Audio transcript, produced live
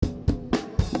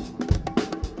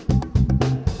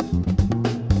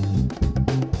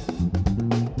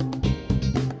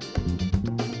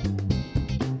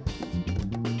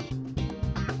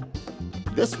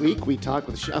This week, we talk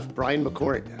with Chef Brian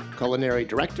McCourt, culinary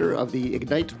director of the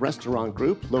Ignite Restaurant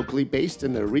Group, locally based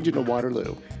in the region of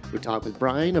Waterloo. We talk with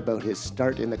Brian about his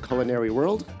start in the culinary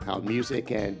world, how music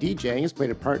and DJing has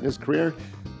played a part in his career,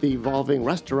 the evolving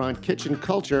restaurant kitchen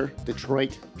culture,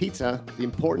 Detroit pizza, the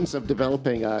importance of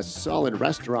developing a solid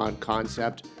restaurant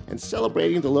concept, and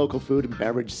celebrating the local food and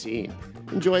beverage scene.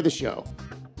 Enjoy the show.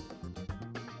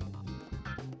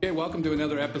 Okay, welcome to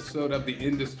another episode of the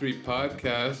Industry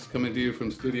Podcast, coming to you from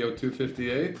Studio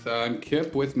 258. I'm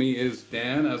Kip. With me is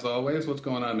Dan, as always. What's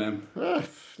going on, man?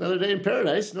 Another day in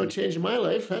paradise. No change in my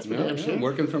life. That's for damn sure.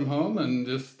 Working from home and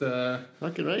just...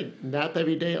 Fucking right. Nap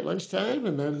every day at lunchtime,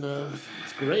 and then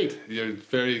it's great. You're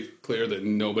very clear that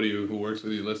nobody who works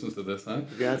with you listens to this, huh?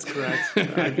 Yeah, that's correct.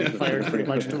 I get fired pretty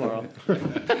much tomorrow.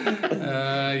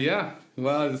 Yeah.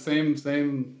 Well, the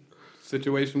same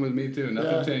situation with me, too.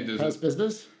 Nothing changes. How's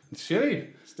business? It's shitty.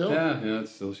 Still? Yeah,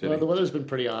 it's still shitty. Well, the weather's been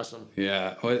pretty awesome.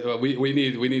 Yeah, well, we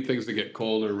need things to get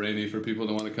cold or rainy for people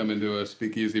to want to come into a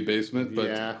speakeasy basement. But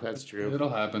yeah, that's true. It'll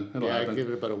happen. It'll happen. Give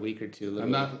it about a week or two.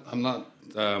 I'm not.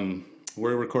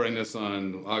 We're recording this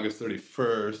on August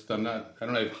 31st. I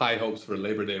don't have high hopes for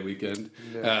Labor Day weekend.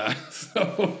 No.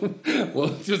 So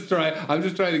we'll just try. I'm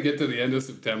just trying to get to the end of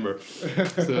September.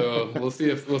 So we'll see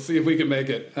if we can make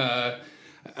it.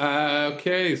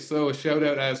 Okay, so a shout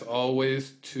out as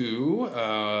always to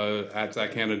at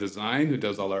Zach Canada Design, who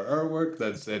does all our artwork.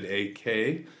 That's at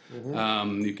AK.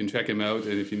 Mm-hmm. You can check him out,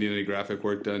 and if you need any graphic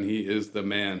work done, he is the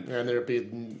man. And there'll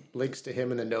be links to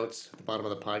him in the notes at the bottom of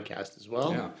the podcast as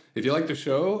well. Yeah. If you like the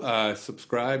show,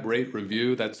 subscribe, rate,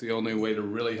 review. That's the only way to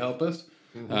really help us.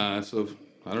 Mm-hmm. So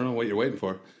I don't know what you're waiting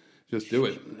for. Just do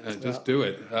it. Just do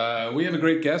it. We have a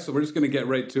great guest, so we're just going to get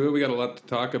right to it. We got a lot to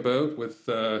talk about with...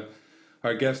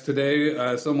 our guest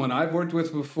today, someone I've worked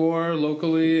with before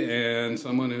locally and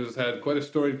someone who's had quite a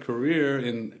storied career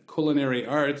in culinary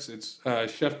arts. It's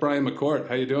Chef Brian McCourt.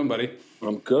 How you doing, buddy?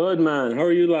 I'm good, man. How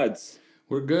are you, lads?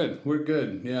 We're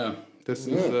good. Yeah. This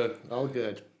is... all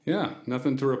good. Yeah,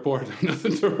 nothing to report.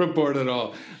 Nothing to report at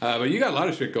all. But you got a lot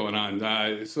of shit going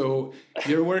on. So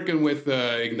you're working with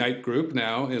Ignite Group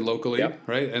now locally, yep.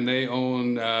 Right? And they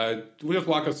own... just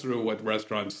walk us through what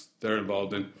restaurants they're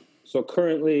involved in. So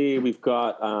currently we've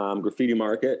got Graffiti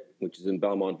Market, which is in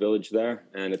Belmont Village there.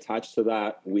 And attached to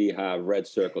that, we have Red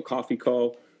Circle Coffee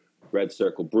Co., Red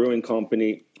Circle Brewing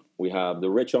Company. We have the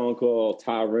Rich Uncle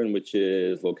Tavern, which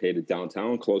is located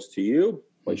downtown, close to you,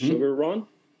 by Sugar Run.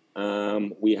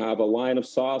 We have a line of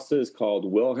sauces called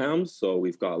Wilhelm's. So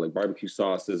we've got like barbecue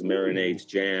sauces, marinades,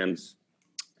 jams,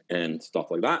 and stuff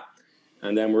like that.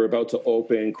 And then we're about to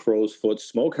open Crow's Foot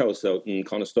Smokehouse out in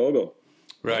Conestoga.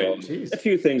 Right. So, a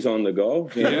few things on the go.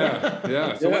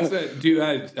 Yeah. So what's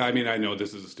that? I mean, I know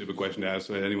this is a stupid question to ask,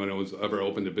 but anyone who's ever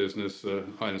opened a business,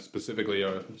 specifically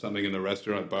or something in the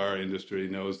restaurant bar industry,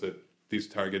 knows that these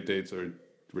target dates are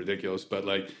ridiculous. But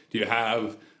like, do you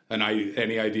have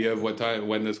any idea of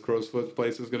when this Crow's Foot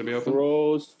place is going to be open?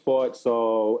 Crow's Foot.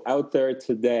 So out there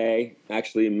today,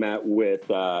 actually met with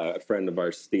a friend of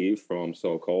ours, Steve from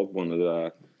So Cold, one of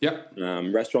the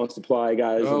restaurant supply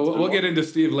guys. Oh, we'll get into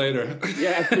Steve later.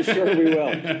 Yeah, for sure we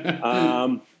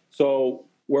will. So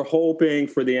we're hoping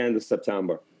for the end of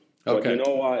September. But you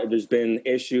know what? There's been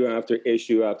issue after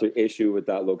issue after issue with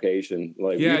that location.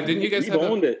 Like, didn't you guys we've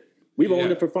owned it? We've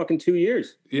owned it for fucking 2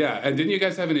 years. Yeah, and didn't you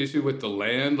guys have an issue with the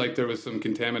land? Like there was some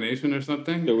contamination or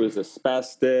something? There was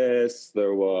asbestos.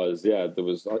 There was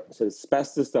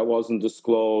asbestos that wasn't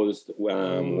disclosed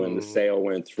when the sale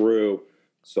went through.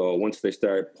 So once they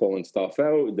started pulling stuff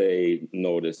out, they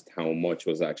noticed how much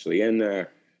was actually in there.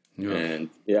 Yeah. And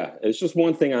it's just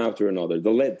one thing after another.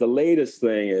 The latest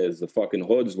thing is the fucking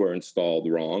hoods were installed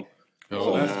wrong. Oh,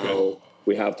 so that's good.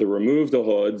 We have to remove the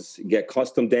hoods, get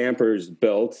custom dampers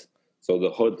built. So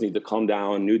the hoods need to come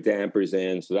down, new dampers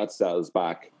in. So that sells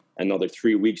back another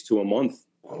 3 weeks to a month.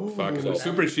 Oh, fuck, it's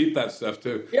super cheap, that stuff,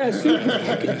 too. Yeah, super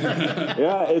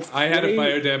I had a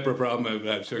fire damper problem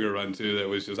at Sugar Run, too, that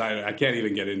was just, I can't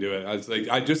even get into it. I was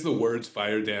like, just the words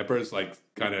fire damper is like,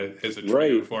 kind of is a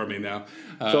trigger for me now.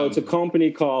 So it's a company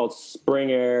called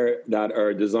Spring Air that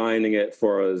are designing it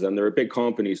for us, and they're a big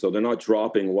company, so they're not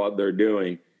dropping what they're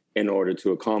doing in order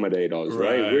to accommodate us,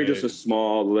 right? We're just a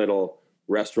small little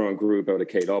restaurant group out of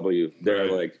KW. They're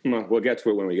like, we'll get to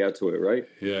it when we get to it, right?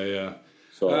 Yeah.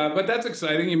 So, but that's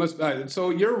exciting. You must.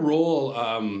 So your role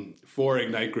for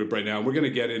Ignite Group right now, we're going to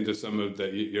get into some of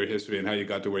your history and how you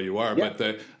got to where you are. Yeah.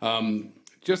 But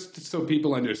just so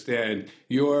people understand,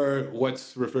 you're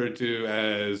what's referred to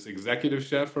as executive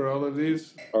chef for all of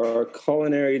these? Our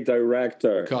culinary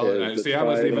director. See, I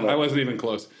wasn't even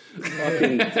close.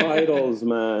 Fucking titles,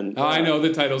 man. Oh, I know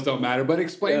the titles don't matter, but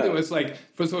explain to us, like,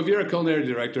 so if you're a culinary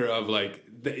director of, like,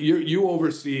 you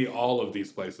oversee all of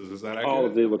these places, is that accurate? All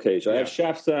of the locations. Yeah.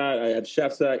 I had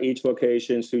chefs at each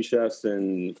location, sous chefs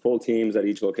and full teams at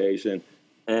each location,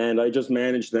 and I just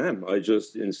manage them. I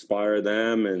just inspire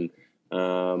them and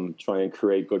try and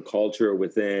create good culture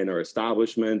within our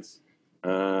establishments,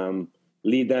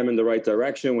 lead them in the right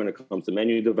direction when it comes to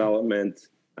menu development,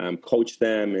 coach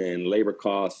them in labor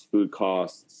costs, food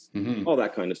costs, all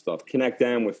that kind of stuff. Connect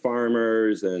them with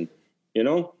farmers and,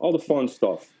 all the fun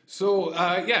stuff. So,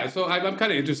 so I'm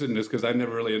kind of interested in this because I've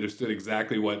never really understood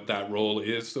exactly what that role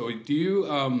is. So do you,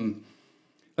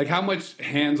 how much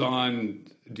hands-on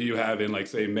do you have in, like,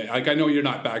 say, like, I know you're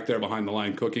not back there behind the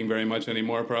line cooking very much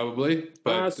anymore, probably.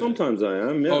 But sometimes I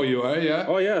am. Yeah. Oh, you are, yeah.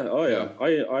 Oh yeah.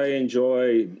 I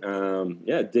enjoy,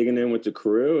 digging in with the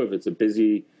crew. If it's a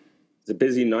busy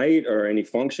night or any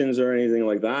functions or anything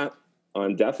like that,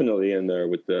 I'm definitely in there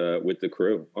with the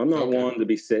crew. I'm not one to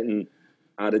be sitting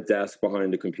at a desk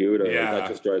behind the computer. Yeah. That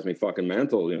just drives me fucking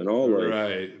mental,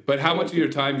 Right. But how much of your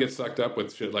time gets sucked up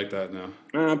with shit like that now?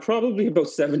 Probably about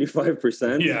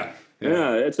 75%. Yeah.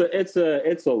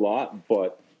 It's a lot,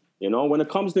 but when it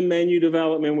comes to menu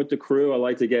development with the crew, I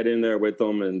like to get in there with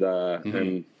them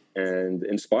and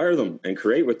inspire them and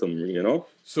create with them,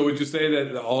 So would you say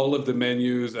that all of the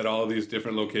menus at all of these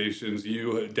different locations,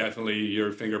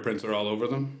 your fingerprints are all over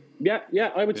them? Yeah,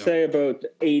 I would say about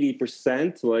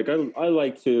 80%. Like I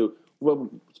like to,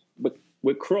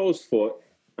 with Crow's Foot,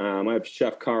 I have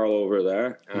Chef Carl over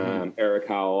there, Eric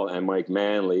Howell and Mike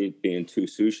Manley being two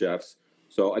sous chefs.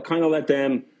 So I kind of let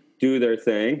them do their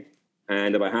thing.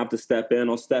 And if I have to step in,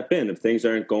 I'll step in. If things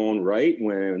aren't going right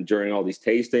during all these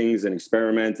tastings and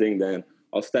experimenting, then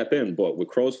I'll step in. But with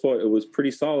Crow's Foot, it was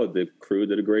pretty solid. The crew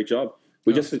did a great job.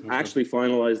 We actually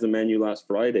finalized the menu last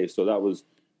Friday, so that was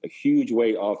a huge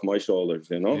weight off my shoulders,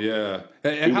 Yeah.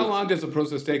 And how long does the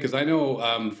process take? Because I know,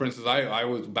 for instance, I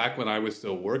was back when I was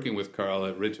still working with Carl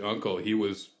at Rich Uncle. He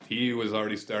was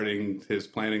already starting his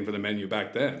planning for the menu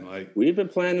back then. Like, we've been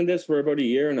planning this for about a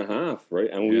year and a half,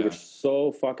 right? And we were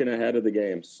so fucking ahead of the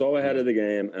game,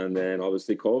 and then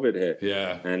obviously COVID hit.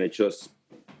 Yeah. And it just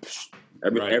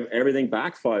everything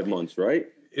back 5 months, right?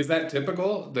 Is that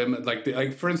typical?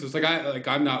 For instance,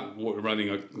 I'm not running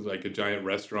a giant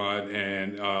restaurant,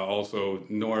 and also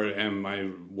nor am I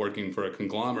working for a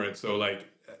conglomerate. So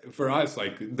for us,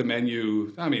 the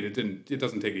menu, I mean, it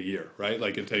doesn't take a year, right?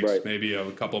 Like it takes maybe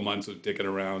a couple months of dicking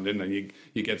around, and then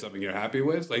you get something you're happy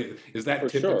with. Like, is that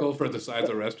typical for the size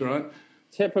of restaurant?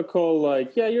 Typical,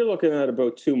 you're looking at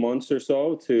about 2 months or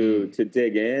so to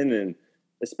dig in, and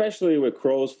especially with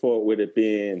Crow's Foot, with it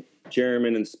being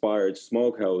German-inspired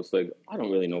smokehouse, I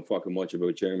don't really know fucking much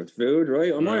about German food,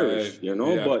 right? I'm Irish,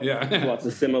 but lots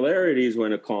of similarities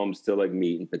when it comes to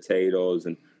meat and potatoes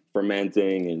and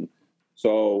fermenting, and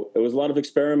so it was a lot of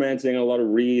experimenting, a lot of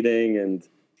reading, and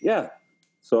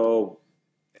so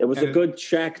it was a good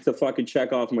check to fucking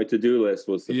check off my to-do list.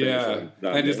 Was the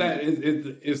and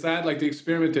is that like the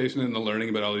experimentation and the learning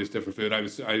about all these different food? I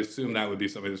assume that would be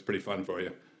something that's pretty fun for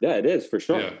you. Yeah, it is for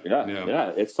sure.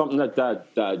 Yeah. It's something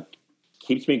that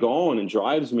keeps me going and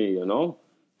drives me,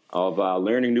 of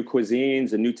learning new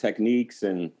cuisines and new techniques,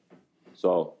 and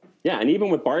so. Yeah, and even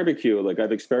with barbecue,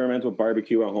 I've experimented with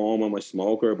barbecue at home on my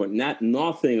smoker, but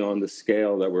nothing on the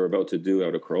scale that we're about to do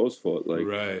out of Crow's Foot.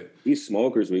 These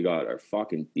smokers we got are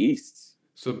fucking beasts.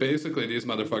 So basically, these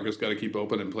motherfuckers got to keep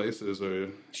open in places,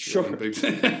 or sure. Well,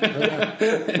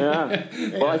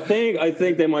 I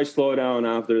think they might slow down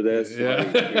after this. Yeah.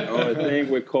 I think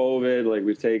with COVID,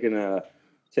 we've taken a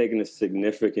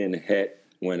significant hit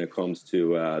when it comes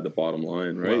to the bottom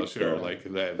line, right? Well, sure,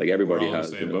 that. Everybody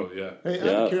has, boat,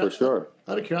 for sure.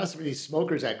 Out of curiosity, these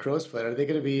smokers at Crow's Foot, are they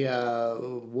going to be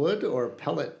wood or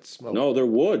pellet smoke? No, they're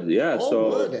wood. Yeah,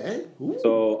 wood, eh? Ooh.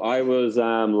 So I was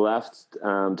left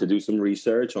to do some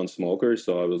research on smokers.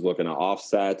 So I was looking at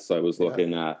offsets. I was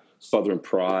looking at Southern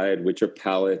Pride, which are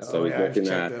pellets. I was looking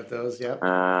at those. Yep.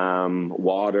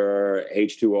 Water,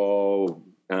 H2O.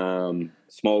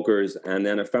 Smokers, and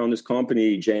then I found this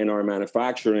company, J&R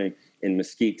Manufacturing, in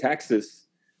Mesquite, Texas,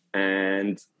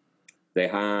 and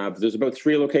there's about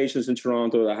 3 locations in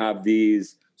Toronto that have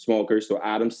these smokers. So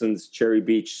Adamson's Cherry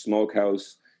Beach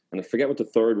Smokehouse, and I forget what the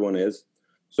third one is.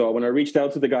 So when I reached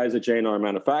out to the guys at J&R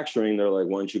Manufacturing, they're like,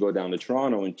 why don't you go down to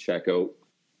Toronto and check out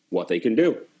what they can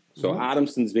do? So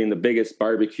Adamson's being the biggest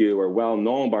barbecue or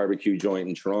well-known barbecue joint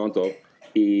in Toronto.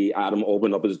 Adam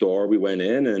opened up his door. We went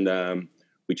in, and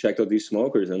we checked out these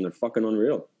smokers, and they're fucking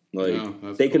unreal.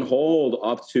 Like they cool. can hold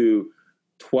up to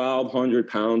 1,200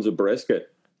 pounds of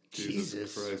brisket.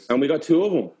 Jesus Christ. And we got 2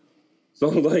 of them. So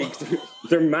like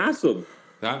they're massive.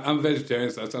 I'm a vegetarian,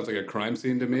 so that sounds like a crime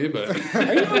scene to me, but...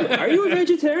 Are you a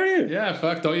vegetarian? Yeah,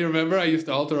 fuck, don't you remember? I used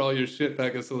to alter all your shit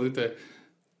back at Salute.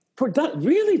 For that,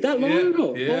 really? That long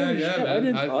ago? Yeah, Holy yeah, shit,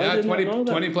 man. I didn't know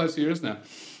that. 20 plus years now.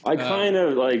 I kind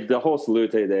of like the whole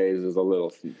Salute days is a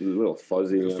little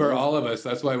fuzzy. For all of us,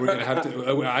 that's why we're going to have to...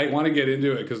 I want to get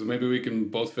into it, because maybe we can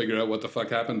both figure out what the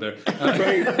fuck happened there.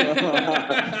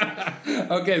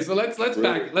 Okay, so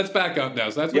let's back up now.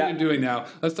 So that's what you're doing now.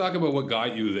 Let's talk about what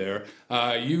got you there.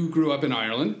 You grew up in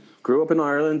Ireland. Grew up in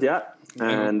Ireland, yeah.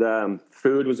 And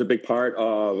food was a big part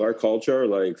of our culture,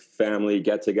 like family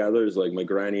get-togethers. Like my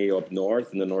granny up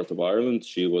north in the north of Ireland,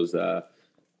 she was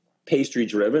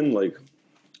pastry-driven, like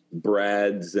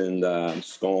breads and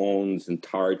scones and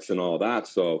tarts and all that.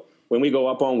 So when we go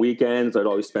up on weekends, I'd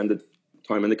always spend the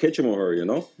time in the kitchen with her, you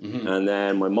know. Mm-hmm. And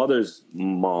then my mother's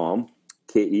mom,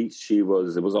 Katie, it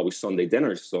was always Sunday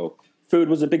dinners. So food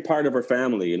was a big part of our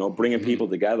family, you know, bringing people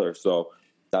together. So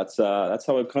that's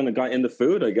how I kind of got into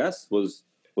food, I guess, was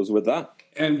with that.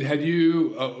 And had you,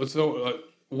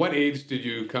 what age did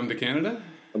you come to Canada?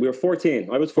 We were 14.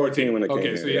 I was 14 when I came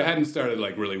here. Okay, so you hadn't started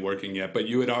like really working yet, but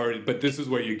you had already, but this is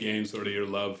where you gained sort of your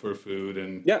love for food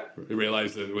and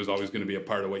realized that it was always going to be a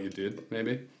part of what you did,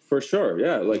 maybe? For sure,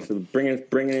 yeah. Like so bringing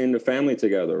in the family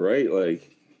together, right? Like,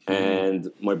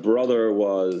 and my brother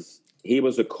he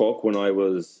was a cook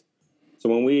so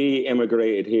when we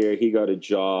immigrated here, he got a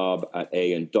job at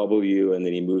A&W, and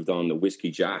then he moved on to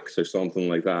Whiskey Jack's or something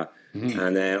like that. Mm-hmm.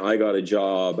 And then I got a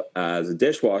job as a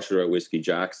dishwasher at Whiskey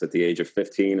Jack's at the age of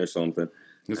 15 or something.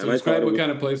 So describe what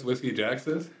kind of place Whiskey Jack's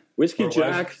is? Whiskey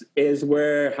Jack's is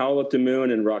where Howl at the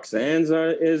Moon and Roxanne's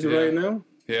is right now.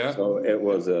 Yeah. So it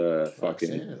was a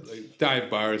fucking dive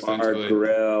bar, essentially. Bar,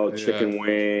 grill, chicken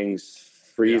wings,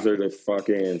 freezer to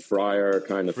fucking fryer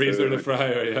kind of freezer food. To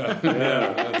fryer,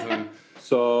 yeah.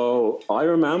 So I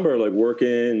remember like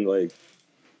working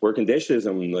dishes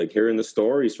and like hearing the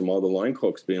stories from all the line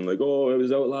cooks being like, oh, it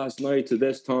was out last night to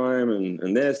this time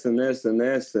and this and this and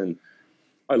this. And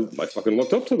I fucking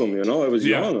looked up to them, you know, I was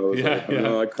young. I was you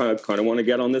know, I kind of want to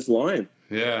get on this line.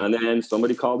 Yeah. And then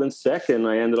somebody called in sick and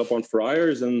I ended up on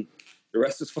fryers and the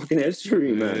rest is fucking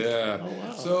history, man. Yeah. Oh,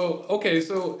 wow.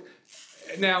 So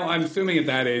now I'm assuming at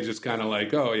that age, it's kind of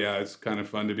like, oh yeah, it's kind of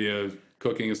fun to be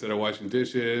cooking instead of washing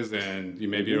dishes, and you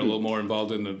maybe are a little more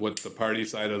involved in the party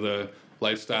side of the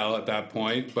lifestyle at that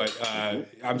point. But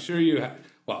I'm sure I'm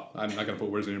not going to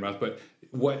put words in your mouth, but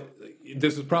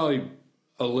this is probably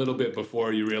a little bit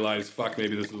before you realize, fuck,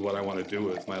 maybe this is what I want to do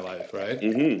with my life, right?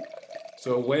 Mm-hmm.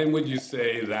 So when would you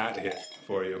say that hit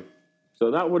for you? So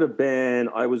that would have been,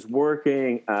 I was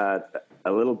working at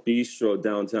a little bistro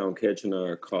downtown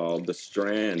Kitchener called The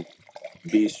Strand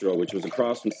Bistro, which was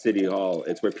across from City Hall.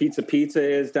 It's where Pizza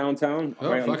is downtown. Oh,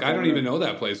 right fuck, I don't even know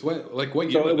that place. What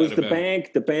year so would it was that the have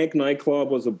bank. The bank nightclub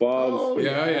was above. Oh,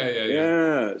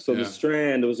 yeah. So The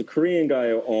Strand, there was a Korean guy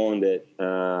who owned it.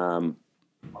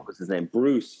 What was his name?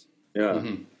 Bruce. Yeah.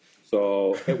 Mm-hmm.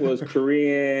 So it was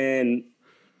Korean,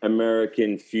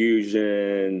 American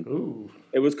fusion. Ooh.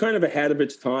 It was kind of ahead of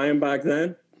its time back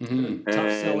then. Mm-hmm. Top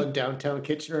selling downtown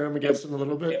Kitchener, I'm guessing a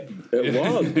little bit. It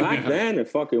was back then. It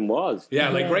fucking was. Yeah,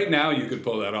 like right now, you could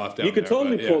pull that off. You could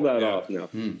totally pull that off now.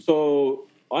 So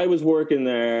I was working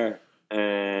there,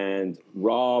 and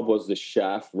Rob was the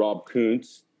chef, Rob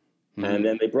Kuntz, and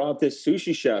then they brought this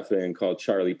sushi chef in called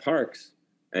Charlie Parks,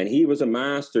 and he was a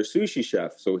master sushi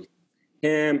chef. So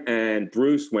him and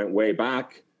Bruce went way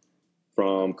back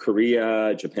from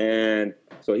Korea, Japan.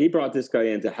 So he brought this guy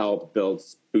in to help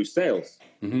boost sales.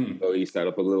 Mm-hmm. So he set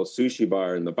up a little sushi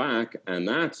bar in the back, and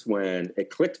that's when it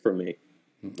clicked for me.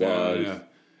 The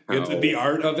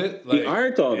art of it? The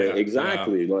art of it,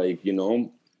 exactly. Yeah. Like, you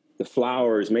know, the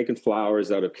flowers, making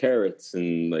flowers out of carrots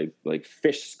and like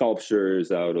fish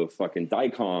sculptures out of fucking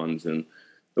daikons. And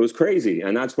it was crazy.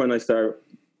 And that's when I started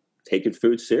taking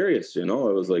food serious, you know.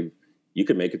 I was like, you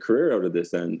could make a career out of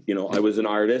this. And, you know, I was an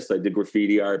artist. I did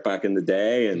graffiti art back in the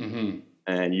day,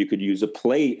 and you could use a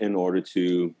plate in order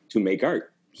to make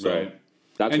art. So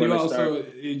that's and when you I also,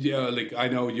 started. like I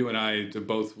know you and I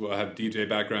both have DJ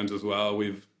backgrounds as well.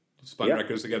 We've spun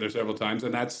records together several times,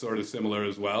 and that's sort of similar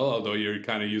as well. Although you're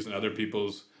kind of using other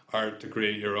people's art to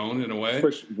create your own in a way.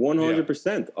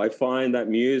 100%. I find that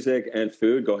music and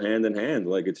food go hand in hand.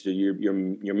 Like it's you're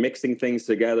mixing things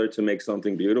together to make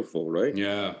something beautiful, right?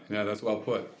 Yeah, that's well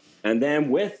put. And then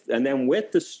with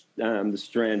the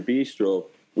Strand Bistro,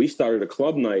 we started a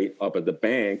club night up at the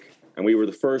bank And we were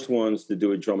the first ones to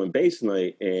do a drum and bass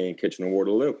night in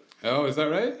Kitchener-Waterloo. Oh, is that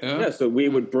right? Yeah, so we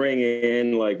would bring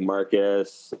in like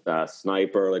Marcus,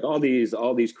 Sniper, like all these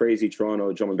crazy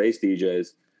Toronto drum and bass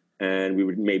DJs, and we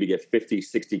would maybe get 50,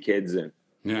 60 kids in.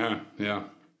 Yeah.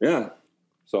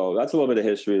 So that's a little bit of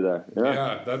history there.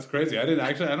 Yeah, that's crazy. I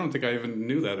don't think I even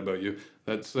knew that about you.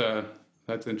 That's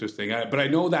interesting. But I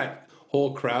know that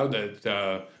whole crowd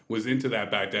that was into that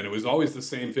back then. It was always the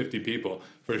same 50 people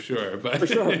for sure. But for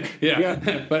sure.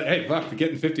 yeah. But hey, fuck,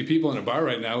 getting 50 people in a bar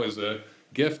right now is a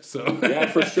gift. So yeah,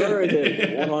 for sure it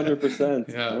is. 100%.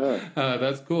 Yeah.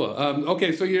 That's cool.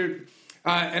 Okay, so you're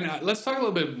and let's talk a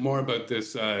little bit more about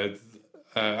this. I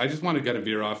just want to get a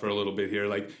veer off for a little bit here.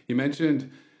 Like you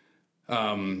mentioned,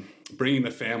 bringing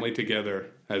the family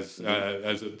together as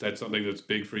that's something that's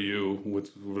big for you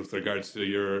with regards to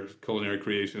your culinary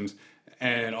creations,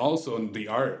 and also the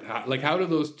art. How do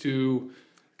those two?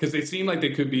 Because they seem like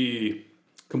they could be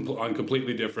on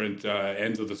completely different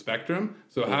ends of the spectrum.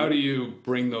 So how do you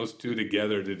bring those two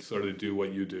together to sort of do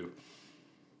what you do?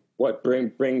 What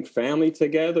bring family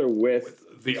together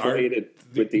with the art,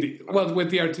 with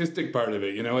the artistic part of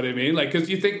it, you know what I mean? Like, because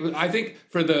I think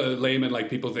for the layman, like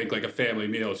people think like a family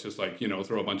meal is just like,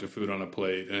 throw a bunch of food on a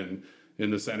plate and in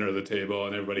the center of the table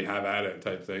and everybody have at it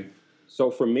type thing.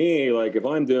 So for me, like if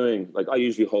I'm doing, like I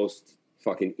usually host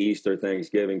fucking Easter,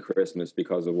 Thanksgiving, Christmas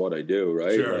because of what I do,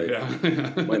 right? Sure, like,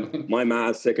 yeah. my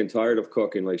mom's sick and tired of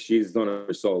cooking. Like she's done it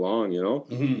for so long,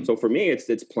 Mm-hmm. So for me,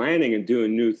 it's planning and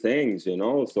doing new things,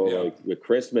 So like with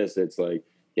Christmas, it's like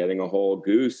getting a whole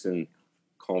goose and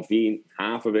confit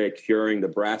half of it, curing the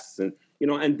breasts, and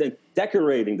and then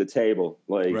decorating the table,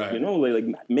 like right. like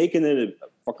making it a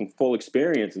fucking full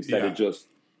experience instead of just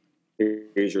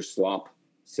here's your slop,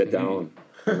 sit down.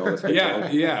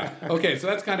 Yeah. Okay, so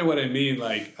that's kind of what I mean.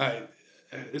 Like,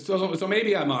 so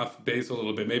maybe I'm off base a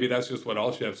little bit. Maybe that's just what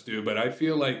all chefs do. But I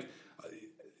feel like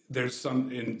there's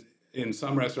some in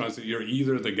some restaurants that you're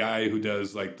either the guy who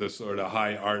does like the sort of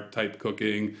high art type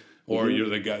cooking, or you're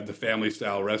the guy, the family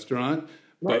style restaurant.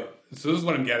 Right. But so this is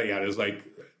what I'm getting at is like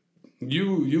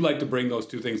you like to bring those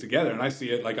two things together, and I see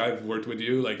it. Like I've worked with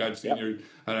you. Like I've seen and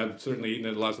I've certainly eaten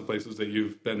at lots of places that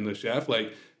you've been the chef.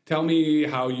 Like. Tell me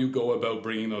how you go about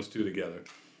bringing those two together.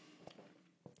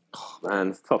 Oh, man,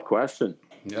 it's a tough question.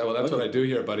 Yeah, well, that's what I do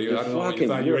here, buddy. I don't know what you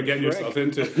thought you were getting yourself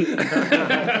into.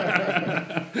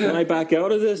 Can I back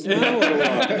out of this now?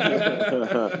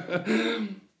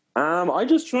 I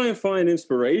just try and find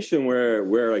inspiration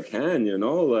where I can,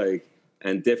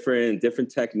 and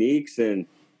different techniques and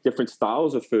different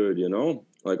styles of food,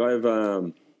 Like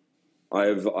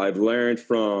I've learned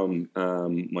from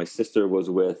my sister was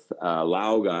with a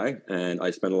Lao guy, and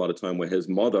I spent a lot of time with his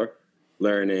mother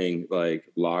learning like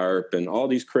larp and all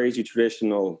these crazy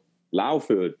traditional Lao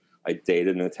food. I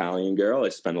dated an Italian girl. I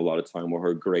spent a lot of time with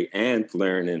her great aunt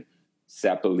learning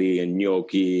cepoli and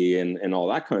gnocchi and all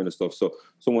that kind of stuff. So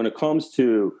when it comes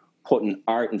to putting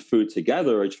art and food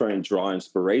together, I try and draw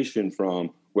inspiration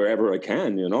from wherever I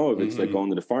can, if it's like going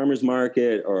to the farmer's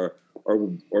market or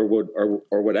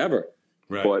whatever.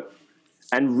 Right. But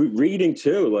reading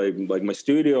too, like my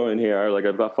studio in here, like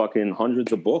I've got fucking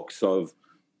hundreds of books of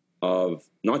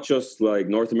not just like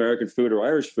North American food or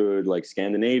Irish food, like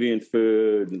Scandinavian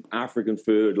food, African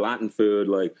food, Latin food.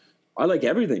 Like I like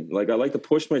everything. Like I like to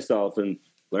push myself and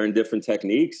learn different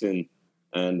techniques and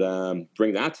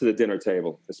bring that to the dinner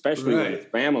table, especially when it's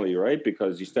family, right?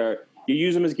 Because you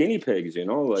use them as guinea pigs,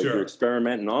 like you're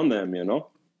experimenting on them, So.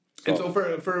 And so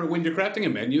for when you're crafting a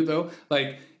menu though,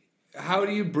 like how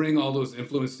do you bring all those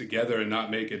influences together and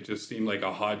not make it just seem like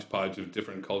a hodgepodge of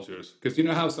different cultures? Because you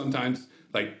know how sometimes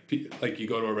like you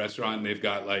go to a restaurant and they've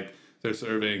got like they're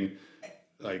serving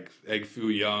like egg foo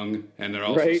young and they're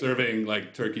also serving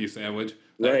like turkey sandwich,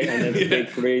 right? And then steak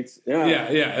frites,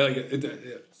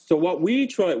 So what we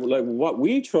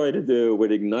try to do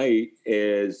with Ignite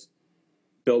is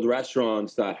build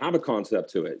restaurants that have a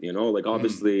concept to it. Like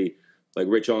obviously, like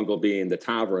Rich Uncle being the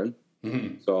tavern.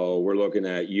 Mm-hmm. So we're looking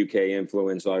at UK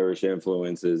influence, Irish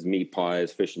influences, meat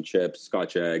pies, fish and chips,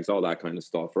 Scotch eggs, all that kind of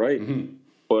stuff, right? Mm-hmm.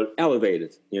 But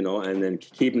elevated, and then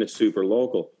keeping it super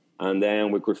local. And then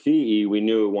with graffiti, we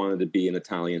knew we wanted to be an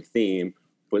Italian theme,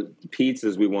 but the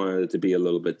pizzas, we wanted it to be a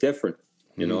little bit different,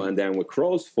 And then with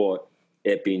Crow's Foot,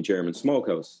 it being German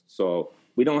smokehouse. So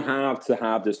we don't have to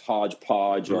have this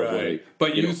hodgepodge of like,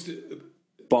 but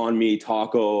banh mi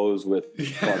tacos with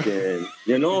fucking,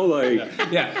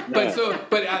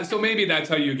 so maybe that's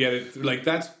how you get it. Like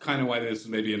that's kind of why this is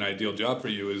maybe an ideal job for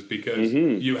you is because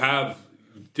you have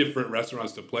different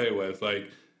restaurants to play with.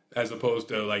 Like as opposed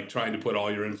to like trying to put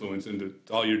all your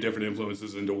different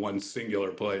influences into one singular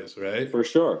place, right? For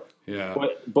sure. Yeah.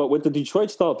 But with the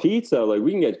Detroit style pizza, like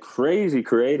we can get crazy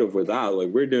creative with that. Like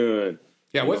we're doing.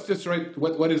 Yeah. What's Detroit?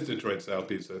 What is Detroit style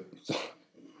pizza?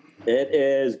 It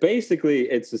is basically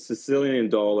it's a Sicilian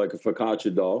dough, like a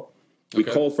focaccia dough. We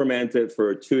cold ferment it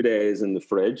for 2 days in the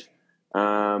fridge.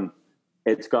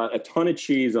 It's got a ton of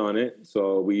cheese on it.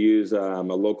 So we use a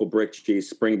local brick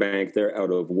cheese, Springbank there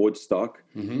out of Woodstock,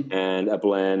 and a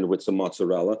blend with some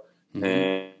mozzarella.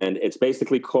 And it's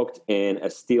basically cooked in a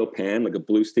steel pan, like a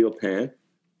blue steel pan.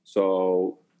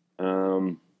 So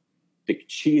the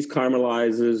cheese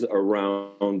caramelizes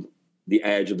around the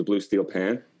edge of the blue steel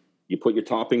pan. You put your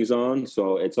toppings on.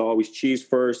 So it's always cheese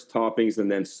first, toppings, and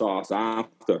then sauce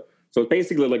after. So it's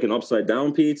basically like an upside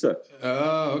down pizza.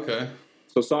 Oh, okay.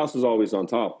 So sauce is always on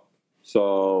top.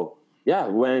 So yeah,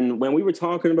 when we were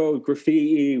talking about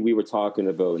graffiti, we were talking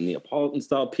about Neapolitan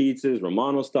style pizzas,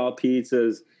 Romano style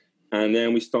pizzas, and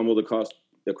then we stumbled across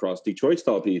Detroit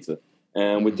style pizza.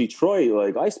 And with Detroit,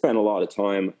 like I spent a lot of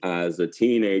time as a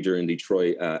teenager in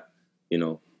Detroit at,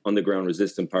 underground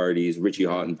resistance parties, Richie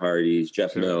Houghton parties,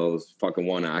 Jeff Mills, fucking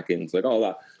Juan Atkins, like all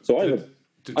that. So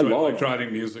Detroit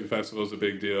Electronic Music Festival is a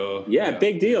big deal. Yeah,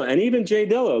 big deal. And even Jay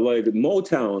Dilla, like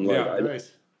Motown. Like,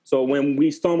 nice. So when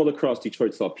we stumbled across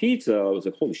Detroit style pizza, I was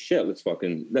like, holy shit, let's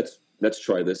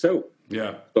try this out.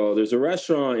 Yeah. So there's a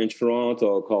restaurant in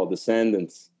Toronto called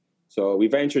Descendants. So we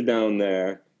ventured down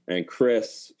there, and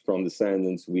Chris from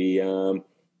Descendants, we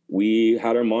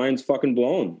had our minds fucking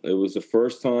blown. It was the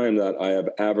first time that I have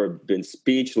ever been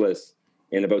speechless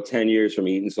in about 10 years from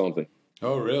eating something.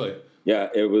 Oh, really? Yeah,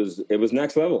 it was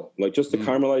next level. Like just the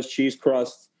caramelized cheese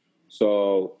crust.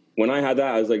 So when I had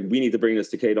that, I was like, we need to bring this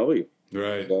to KW.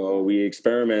 Right. So we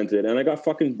experimented, and I got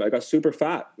super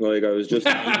fat. Like I was just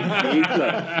eating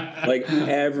pizza, like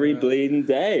every bleeding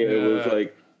day. It was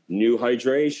like new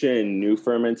hydration, new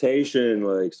fermentation.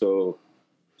 Like so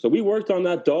we worked on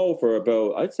that dough for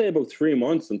about 3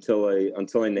 months until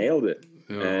I nailed it.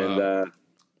 Oh,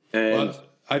 And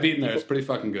I've eaten there. It's pretty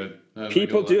fucking good.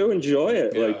 People do enjoy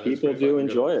it. Yeah, like people do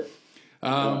enjoy it.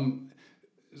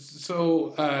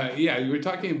 So you were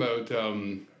talking about.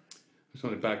 I just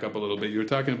want to back up a little bit. You were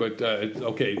talking about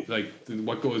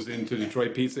what goes into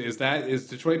Detroit pizza. Is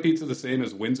Detroit pizza the same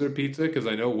as Windsor pizza? Because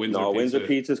I know Windsor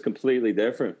pizza is completely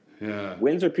different. Yeah,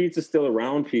 Windsor pizza is still a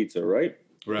round pizza, right?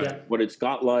 Right. Yeah. But it's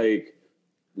got like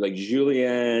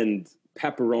julienne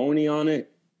pepperoni on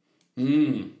it.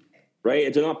 Right?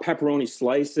 It's not pepperoni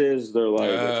slices. They're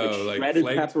like, shredded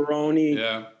pepperoni.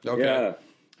 Yeah. Okay.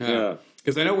 Yeah.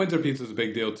 Because I know Windsor pizza is a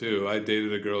big deal too. I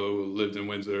dated a girl who lived in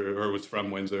Windsor or was from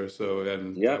Windsor,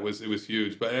 it was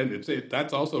huge. But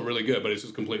that's also really good, but it's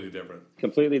just completely different.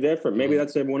 Completely different. Maybe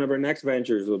that's one of our next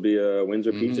ventures. Will be a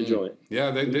Windsor pizza joint.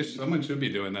 Yeah, someone should be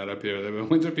doing that up here.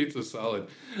 Windsor pizza is solid.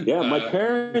 Yeah, my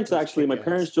parents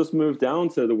just moved down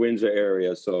to the Windsor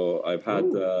area, so I've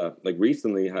had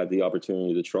recently had the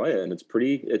opportunity to try it, and it's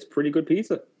pretty good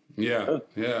pizza. Yeah.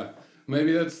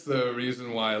 Maybe that's the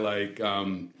reason why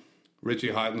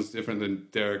Richie Houghton's different than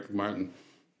Derek Martin.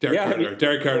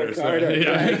 Derek Carter. Sorry.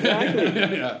 Yeah,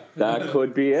 exactly. Yeah. That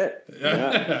could be it.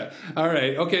 Yeah. All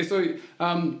right. Okay. So,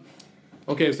 so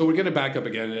we're going to back up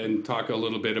again and talk a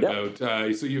little bit about.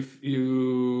 So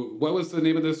you, what was the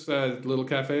name of this little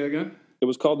cafe again? It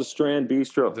was called the Strand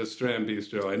Bistro. The Strand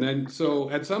Bistro, and then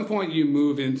so at some point you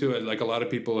move into it. Like a lot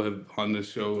of people have on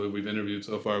this show that we've interviewed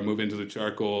so far, move into the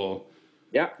charcoal.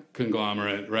 Yeah.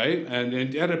 Conglomerate, right?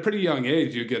 And at a pretty young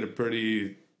age, you get a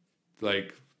pretty,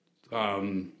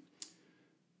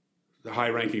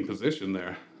 high-ranking position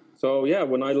there. So, yeah,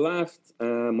 when I left,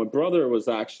 my brother was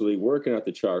actually working at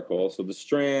the charcoal. So the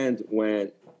Strand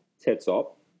went tits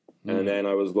up. And then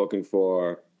I was looking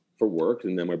for work.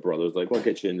 And then my brother was like, well, I'll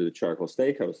get you into the charcoal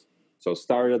steakhouse. So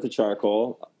started at the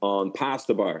charcoal on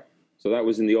Pasta Bar. So that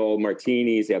was in the old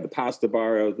Martinis. They had the pasta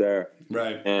bar out there.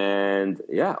 Right. And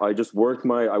yeah, I just worked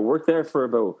there for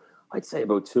about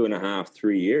 2.5,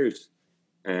 3 years.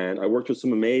 And I worked with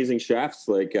some amazing chefs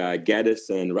like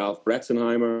Geddes and Ralph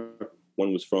Bretzenheimer.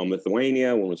 One was from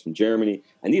Lithuania, one was from Germany.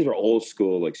 And these were old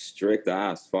school, like strict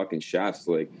ass fucking chefs.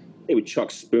 Like they would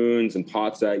chuck spoons and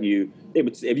pots at you. They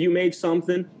would, if you made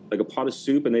something like a pot of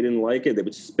soup and they didn't like it, they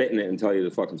would spit in it and tell you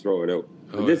to fucking throw it out.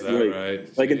 Oh, is that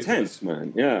right? Like intense,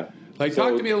 man. Yeah.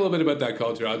 Talk to me a little bit about that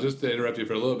culture. I'll just interrupt you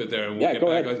for a little bit there, and we'll get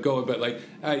back on going. But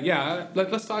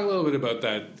let's talk a little bit about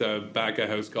that back of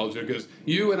house culture, because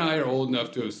you and I are old enough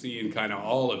to have seen kind of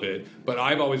all of it. But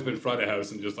I've always been front of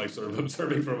house and just sort of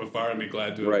observing from afar, and be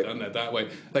glad to have done that way.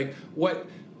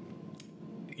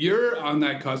 You're on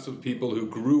that cusp of people who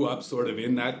grew up sort of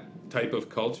in that type of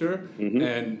culture,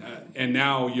 and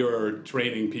now you're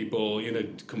training people in a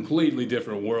completely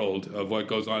different world of what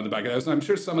goes on in the back of the house. And I'm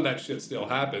sure some of that shit still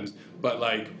happens, but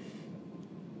like,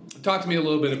 talk to me a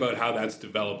little bit about how that's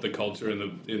developed the culture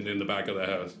in the back of the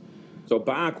house. So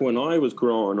back when I was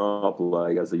growing up,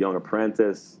 like as a young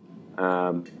apprentice,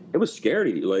 it was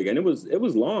scary, like, and it was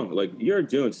long. Like, you're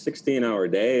doing 16-hour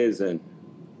days, and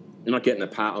you're not getting a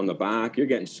pat on the back. You're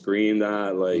getting screamed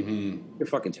at. Like, you're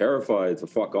fucking terrified to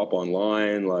fuck up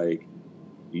online. Like,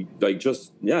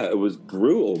 it was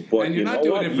brutal. But and you're not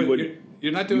doing it for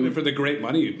you're not doing it for the great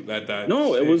money that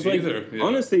no, it was like either. Yeah.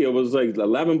 Honestly, it was like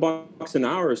 $11 an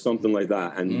hour or something like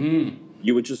that, and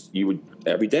you would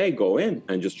every day go in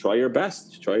and just try your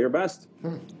best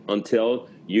until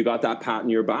you got that pat in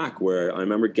your back. Where I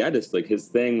remember Geddes, like, his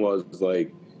thing was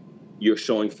like, you're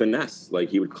showing finesse. Like,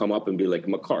 he would come up and be like,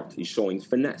 McCourt, he's showing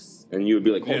finesse, and you would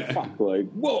be like, oh fuck, like,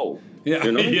 whoa. Yeah,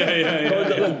 you know?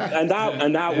 And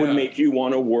that would make you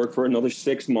want to work for another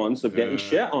 6 months of getting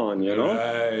shit on, you know?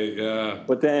 Right, yeah.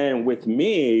 But then with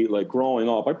me, like, growing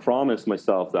up, I promised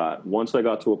myself that once I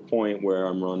got to a point where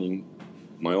I'm running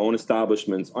my own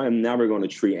establishments, I am never going to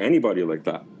treat anybody like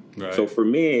that. Right. So for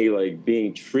me, like,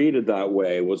 being treated that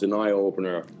way was an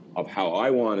eye-opener of how I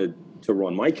wanted to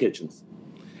run my kitchens.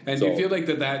 And do you feel like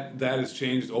that has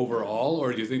changed overall,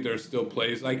 or do you think there's still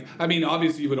places? Like, I mean,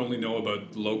 obviously you would only know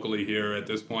about locally here at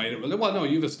this point. Well, no,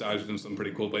 you've established in some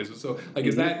pretty cool places. So, like,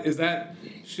 is that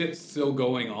shit still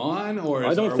going on, or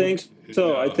I don't think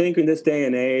so. I think in this day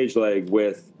and age, like,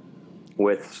 with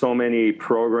so many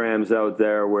programs out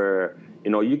there where, you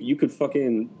know, you could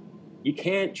fucking, you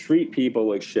can't treat people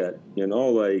like shit, you know,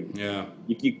 like,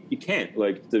 you can't,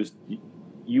 like,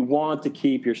 you want to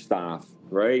keep your staff,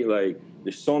 right? Like,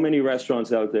 there's so many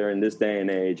restaurants out there in this day and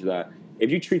age that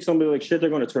if you treat somebody like shit, they're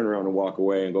going to turn around and walk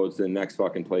away and go to the next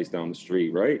fucking place down the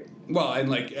street, right? Well, and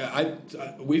like,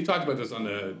 we've talked about this on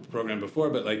the program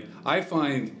before, but like, I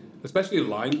find, especially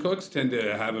line cooks tend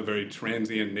to have a very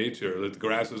transient nature. That the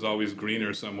grass is always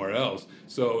greener somewhere else.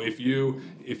 So if you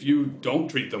don't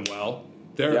treat them well,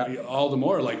 they're all the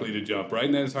more likely to jump, right?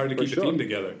 And then it's hard to keep the team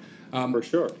together. For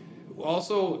sure.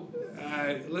 Also,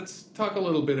 let's talk a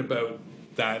little bit about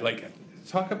that. Like,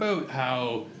 talk about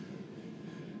how.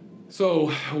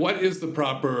 So, what is the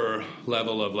proper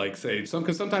level of, like, say,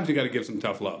 because sometimes you got to give some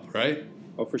tough love, right?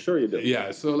 Oh, for sure you do.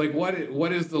 Yeah. So, like, what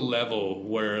is the level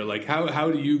where, like, how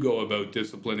do you go about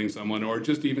disciplining someone, or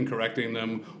just even correcting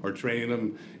them or training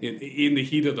them in the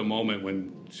heat of the moment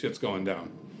when shit's going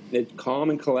down? It's calm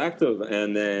and collective,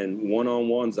 and then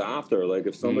one-on-ones after. Like,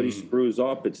 if somebody screws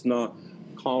up, it's not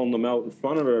calling them out in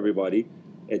front of everybody.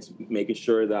 It's making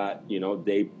sure that, you know,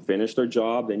 they finish their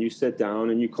job. Then you sit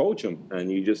down and you coach them,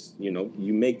 and you just, you know,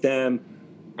 you make them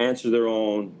answer their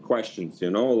own questions.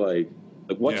 You know, like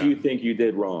what do you think you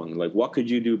did wrong? Like, what could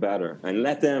you do better? And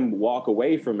let them walk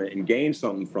away from it and gain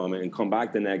something from it, and come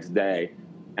back the next day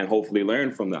and hopefully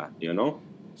learn from that. You know.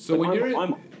 So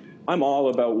when I'm all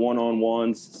about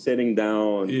one-on-ones, sitting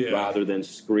down rather than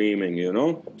screaming, you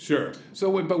know? Sure.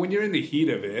 So, but when you're in the heat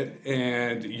of it,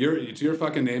 and it's your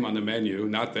fucking name on the menu,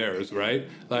 not theirs, right?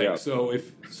 Like, so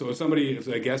if somebody,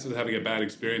 I guess, is having a bad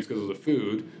experience because of the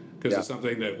food, because of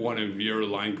something that one of your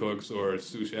line cooks or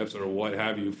sous chefs or what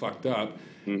have you fucked up,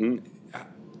 do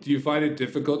you find it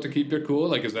difficult to keep your cool?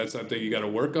 Like, is that something you got to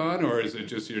work on, or is it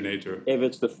just your nature? If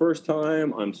it's the first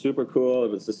time, I'm super cool.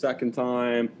 If it's the second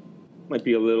time, might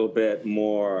be a little bit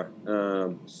more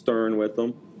stern with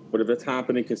them, but if it's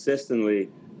happening consistently,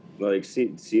 like,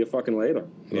 see you fucking later.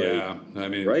 Like, I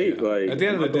mean, right? Yeah. Like, at the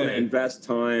end of the day, invest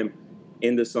time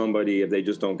into somebody if they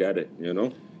just don't get it, you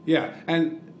know? Yeah,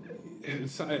 and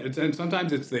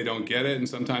sometimes it's they don't get it, and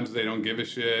sometimes they don't give a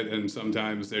shit, and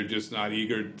sometimes they're just not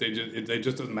eager. They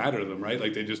just doesn't matter to them, right?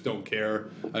 Like, they just don't care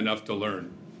enough to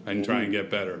learn and try and get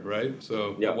better, right?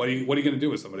 So what are you going to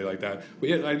do with somebody like that? But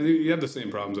you have the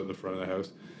same problems at the front of the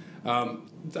house.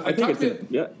 I think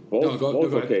it's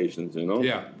both occasions, you know?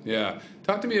 Yeah.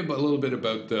 Talk to me a little bit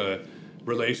about the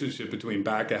relationship between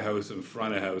back of house and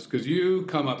front of house, because you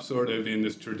come up sort of in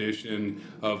this tradition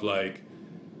of, like,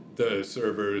 the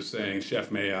servers saying,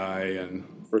 "Chef, may I?" and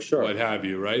for sure, what have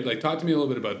you, right? Like, talk to me a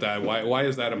little bit about that. Why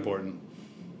is that important?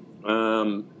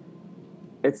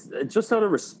 It's just out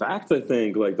of respect, I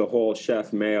think, like the whole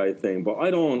 "chef may I" thing. But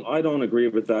I don't agree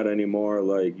with that anymore.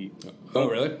 Like, oh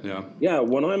really? Yeah. Yeah.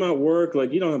 When I'm at work,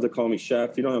 like, you don't have to call me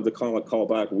chef. You don't have to call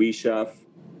back "we chef."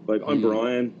 Like, I'm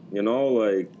Brian. You know,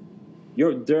 like,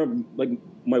 they're like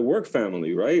my work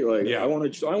family, right? Like, I want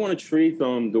to treat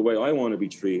them the way I want to be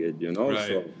treated. You know.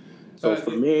 Right. So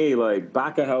for me, like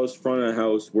back of house, front of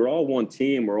house, we're all one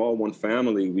team. We're all one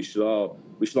family. We should all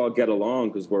get along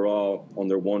because we're all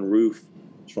under one roof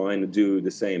trying to do the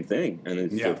same thing. And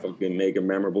it's to fucking make a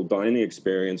memorable dining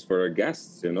experience for our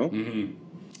guests, you know? Mm-hmm.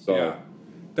 So yeah.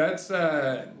 That's,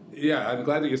 I'm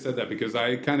glad that you said that because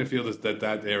I kind of feel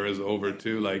that era is over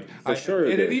too. Like, for sure.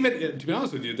 Even to be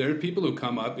honest with you, there are people who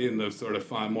come up in the sort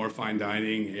of more fine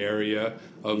dining area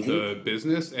of the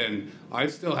business. And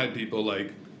I've still had people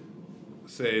like,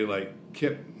 say like,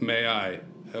 Kip, may I?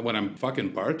 When I'm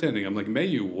fucking bartending, I'm like, may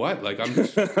you what? Like, I'm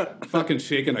just fucking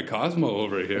shaking a Cosmo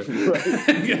over here. Right.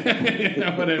 You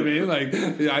know what I mean? Like,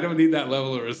 I don't need that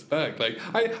level of respect. Like,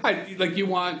 I like you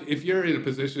want, if you're in a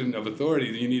position of authority,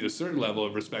 you need a certain level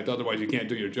of respect. Otherwise, you can't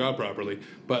do your job properly.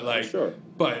 But like, sure.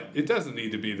 But it doesn't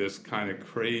need to be this kind of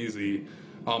crazy,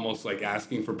 almost like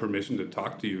asking for permission to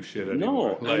talk to you shit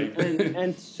anymore. No, like,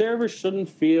 and servers shouldn't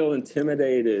feel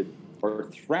intimidated or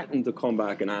threatened to come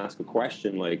back and ask a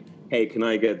question like, hey, can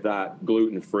I get that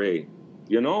gluten-free?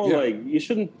 You know, like you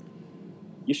shouldn't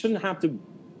have to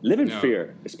live in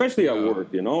fear, especially at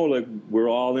work, you know, like we're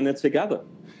all in it together.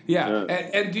 Yeah.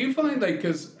 And do you find like,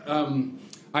 because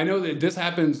I know that this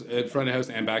happens at front of house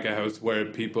and back of house where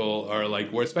people are like,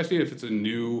 where especially if it's a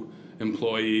new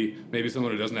employee, maybe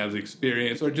someone who doesn't have the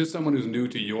experience, or just someone who's new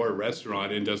to your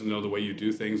restaurant and doesn't know the way you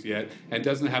do things yet and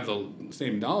doesn't have the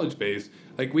same knowledge base,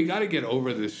 like we got to get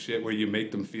over this shit where you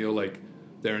make them feel like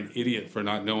they're an idiot for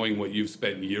not knowing what you've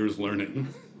spent years learning.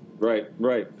 Right.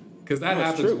 Because that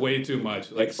happens way too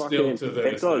much. Like still to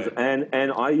this. It does,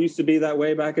 and I used to be that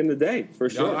way back in the day, for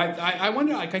sure. I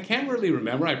wonder. Like I can't really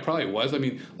remember. I probably was. I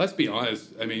mean, let's be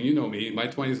honest. I mean, you know me. My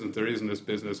 20s and 30s in this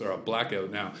business are a blackout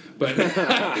now. But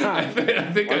I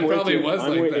think I probably was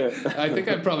like that. I think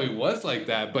I probably was like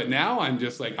that. But now I'm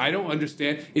just like I don't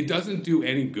understand. It doesn't do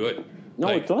any good. No,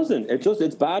 it doesn't.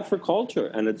 It's bad for culture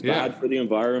and it's bad for the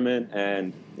environment.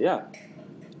 And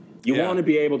you want to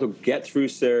be able to get through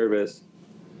service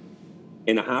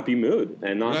in a happy mood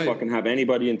and not fucking have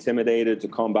anybody intimidated to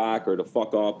come back or to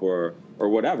fuck up or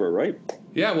whatever, right?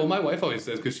 Yeah, well, my wife always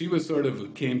says, because she was sort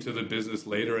of came to the business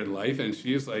later in life, and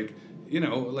she's like, you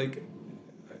know, like,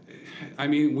 I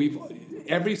mean,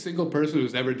 every single person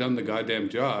who's ever done the goddamn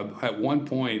job at one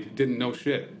point didn't know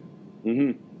shit.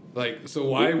 Mm-hmm. Like, so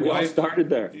why all started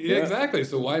there. Yeah, exactly.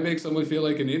 So why make someone feel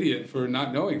like an idiot for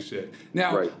not knowing shit?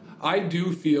 Now, I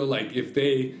do feel like if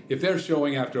they're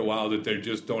showing after a while that they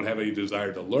just don't have any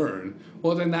desire to learn,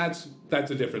 well, then that's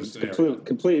a different scenario.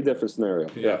 Completely different scenario.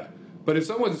 Yeah. But if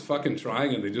someone's fucking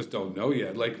trying and they just don't know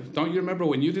yet, like, don't you remember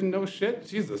when you didn't know shit?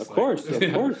 Jesus. Of course.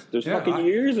 There's fucking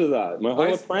years of that. My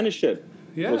whole apprenticeship.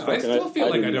 Yeah, I still feel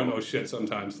like I don't know shit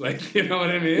sometimes. Like, you know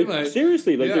what I mean? Like,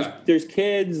 seriously, like there's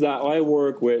kids that I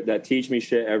work with that teach me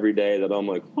shit every day that I'm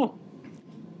like, huh.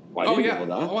 Well, I didn't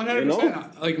know that. 100%. You know?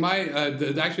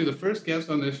 Like actually the first guest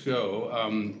on this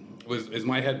show is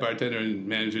my head bartender and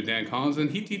manager Dan Collins, and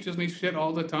he teaches me shit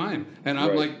all the time, and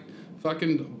I'm like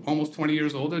fucking almost 20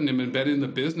 years older than him and been in the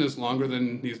business longer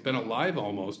than he's been alive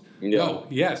almost.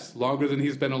 Longer than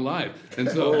he's been alive. And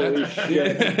so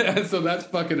so that's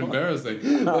fucking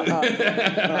embarrassing.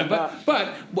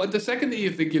 but what the second that you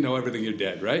think you know everything, you're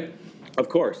dead, right? Of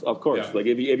course. Yeah. Like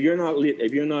if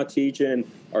you're not teaching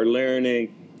or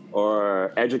learning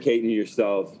or educating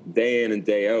yourself day in and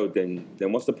day out, then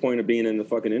what's the point of being in the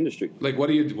fucking industry? Like what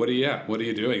are you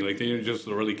doing? Like you're just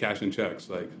really cashing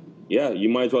checks, like. Yeah, you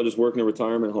might as well just work in a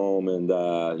retirement home and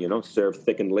serve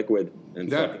thickened liquid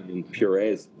and fucking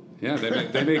purees. Yeah,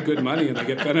 they make good money and they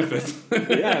get benefits. Okay,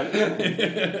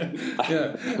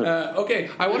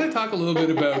 I want to talk a little bit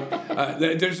about.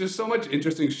 There's just so much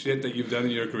interesting shit that you've done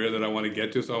in your career that I want to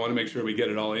get to, so I want to make sure we get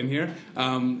it all in here.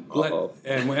 And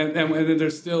then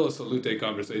there's still a salute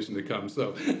conversation to come.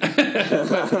 So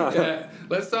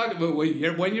let's talk about when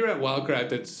you're at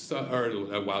Wildcraft.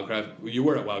 You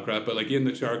were at Wildcraft, but like in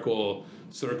the charcoal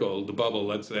circle, the bubble,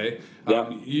 let's say.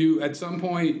 You at some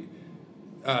point.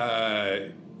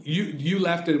 You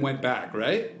left and went back,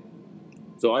 right?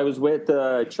 So I was with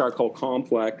the Charcoal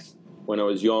Complex when I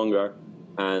was younger,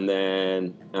 and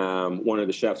then one of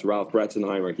the chefs, Ralph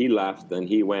Bretzenheimer, he left, and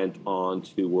he went on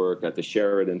to work at the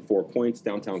Sheraton 4 Points,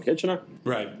 downtown Kitchener.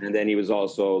 Right. And then he was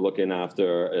also looking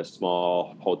after a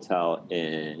small hotel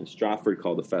in Stratford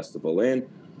called the Festival Inn.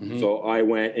 Mm-hmm. So I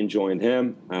went and joined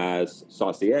him as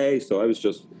saucier, so I was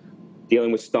just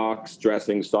dealing with stocks,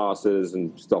 dressing, sauces,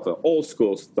 and stuff, an old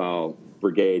school style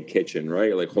brigade kitchen,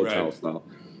 right? Like hotel style.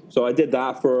 So I did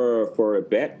that for a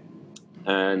bit,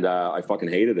 and I fucking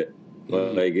hated it.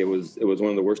 Like it was one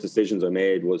of the worst decisions I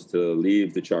made was to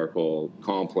leave the charcoal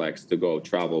complex to go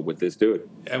travel with this dude.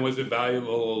 And was it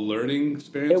valuable learning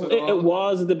experience at all? It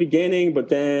was at the beginning, but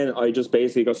then I just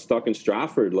basically got stuck in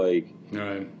Stratford,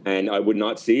 Right. and I would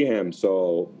not see him.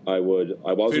 So I wasn't.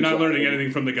 So you're not learning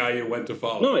anything from the guy you went to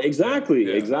follow. No,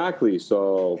 exactly.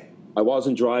 So I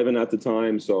wasn't driving at the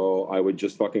time, so I would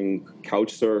just fucking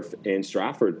couch surf in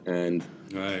Stratford, and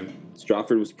Right.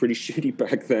 Stratford was pretty shitty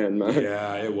back then, man.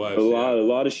 Yeah, it was. A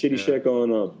lot of shitty shit going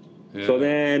on. Yeah. So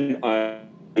then I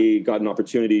got an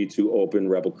opportunity to open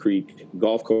Rebel Creek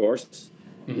Golf Course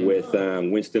with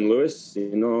Winston Lewis.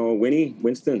 You know,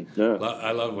 Winston. Yeah.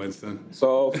 I love Winston.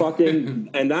 So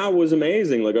fucking, and that was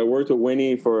amazing. Like I worked with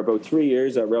Winnie for about 3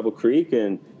 years at Rebel Creek,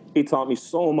 and he taught me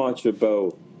so much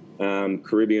about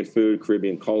Caribbean food,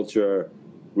 Caribbean culture,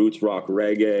 roots rock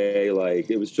reggae. Like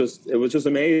it was just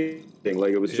amazing.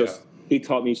 Like it was just, he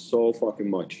taught me so fucking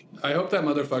much. I hope that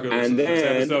motherfucker listens to this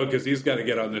episode because he's got to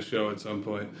get on this show at some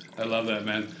point. I love that,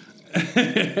 man.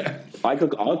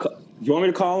 You want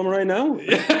me to call him right now?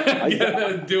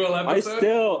 Dual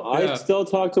episode. I still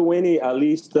talk to Winnie at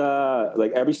least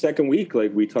like every second week.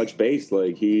 Like we touch base.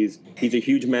 Like he's a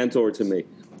huge mentor to me.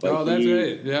 Like that's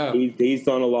great. Yeah, he's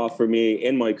done a lot for me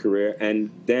in my career,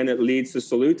 and then it leads to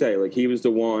Salute. Like he was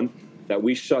the one that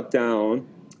we shut down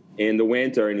in the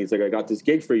winter, and he's like, "I got this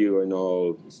gig for you." I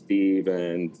know Steve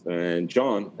and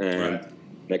John, and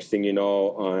next thing you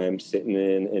know, I'm sitting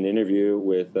in an interview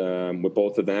with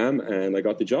both of them, and I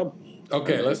got the job.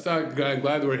 Okay, let's talk. I'm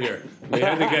glad we're here. We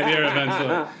had to get here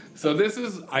eventually. So this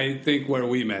is, I think, where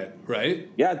we met, right?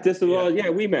 Yeah, this is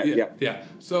we met. Yeah.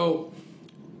 So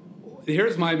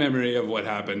here's my memory of what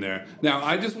happened there. Now,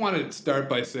 I just want to start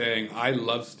by saying I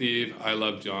love Steve. I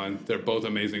love John. They're both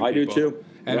amazing people. I do too.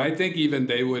 And I think even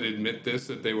they would admit this,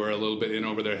 that they were a little bit in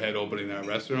over their head opening that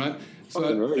restaurant.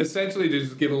 So essentially, to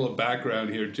just give a little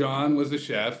background here, John was a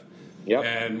chef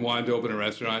and wanted to open a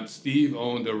restaurant. Steve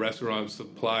owned a restaurant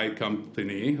supply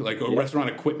company, like a restaurant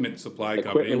equipment supply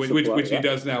company, which he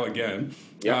does now again.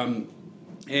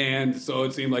 And so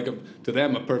it seemed like, to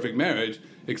them, a perfect marriage,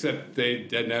 except they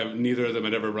didn't have, neither of them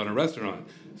had ever run a restaurant.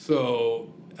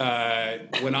 So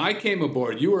when I came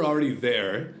aboard, you were already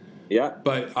there. Yeah.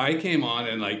 But I came on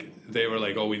and they were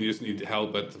like, "Oh, we just need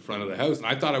help at the front of the house." And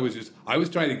I thought I was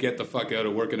trying to get the fuck out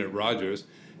of working at Rogers,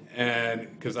 and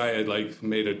because I had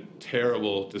made a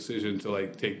terrible decision to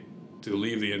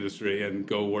leave the industry and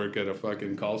go work at a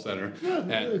fucking call center.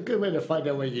 A good way to find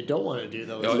out what you don't want to do,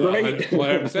 though.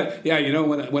 100%. Yeah, you know,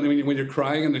 when you're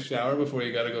crying in the shower before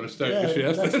you got to go to start the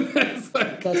shift.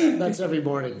 That's every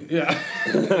morning. Yeah.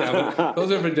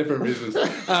 Those are for different reasons.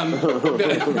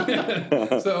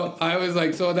 So I was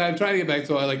like, so I'm trying to get back.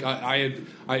 So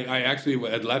I actually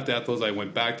had left Ethel's. I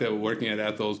went back to working at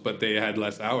Ethel's, but they had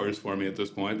less hours for me at this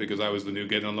point because I was the new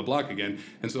kid on the block again.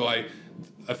 And so I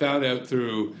found out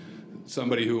through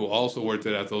somebody who also worked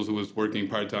at Ethel's, who was working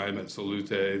part-time at Salute,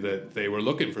 that they were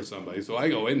looking for somebody. So I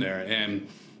go in there, and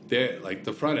they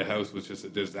the front of house was just a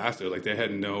disaster. They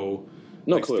had no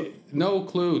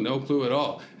clue at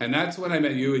all. And that's when I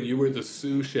met you, and you were the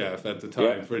sous chef at the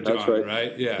time for John,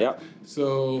 right? Yeah.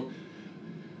 So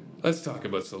let's talk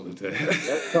about Salute.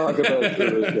 Let's talk about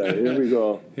Salute. Here we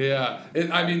go. Yeah. It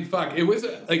was,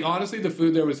 honestly, the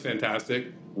food there was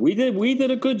fantastic. We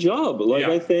did a good job.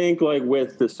 I think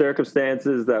with the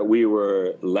circumstances that we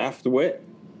were left with,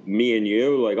 me and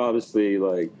you, obviously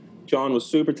John was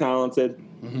super talented,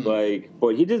 but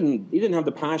he didn't have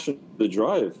the passion, the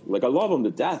drive. I love him to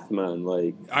death, man.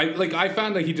 I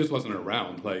found he just wasn't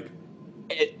around.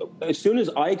 As soon as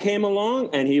I came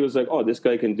along and he was like, "Oh, this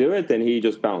guy can do it," then he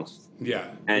just bounced. Yeah.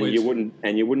 And you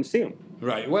wouldn't see him.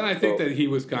 Right. Well, I think that he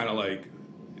was kind of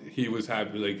he was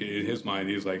happy, in his mind,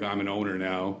 he's like, "I'm an owner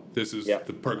now. This is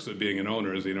the perks of being an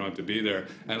owner is you don't have to be there."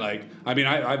 And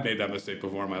I've made that mistake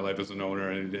before in my life as an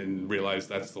owner and realized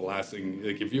that's the last thing.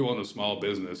 If you own a small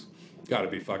business, you got to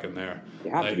be fucking there.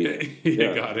 You have to be.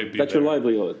 You got to be. That's your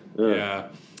livelihood. Yeah.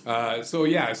 So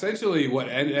essentially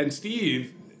and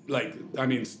Steve,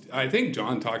 I think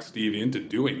John talked Steve into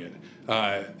doing it.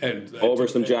 Over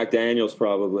some Jack Daniels,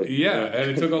 probably. Yeah,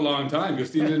 and it took a long time because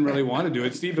Steve didn't really want to do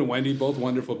it. Steve and Wendy, both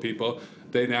wonderful people.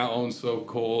 They now own So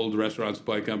Cold Restaurant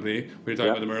Supply Company. We were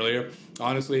talking about them earlier.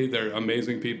 Honestly, they're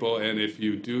amazing people. And if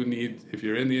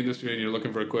you're in the industry and you're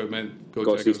looking for equipment,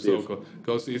 go check out So Cold.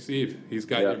 Go see Steve. He's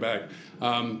got your back.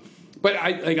 But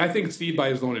I think Steve, by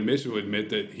his own admission, would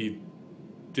admit that he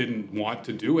didn't want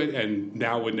to do it and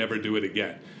now would never do it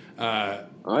again.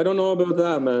 I don't know about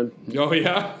that, man. Oh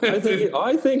yeah,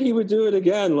 I think he would do it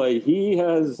again. He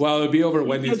has. Well, it'd be over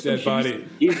Wendy's dead body.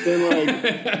 He's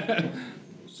been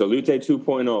Salute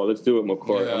 2.0. Let's do it,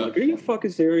 McCourt. Yeah. I'm like, are you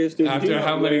fucking serious, dude? After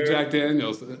how many Jack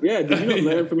Daniels? Yeah, did you not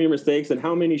learn from your mistakes? And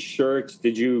how many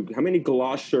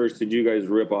gloss shirts did you guys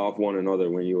rip off one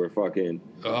another when you were fucking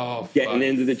getting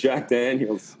into the Jack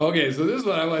Daniels? Okay, so this is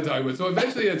what I want to talk about. So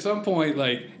eventually, at some point,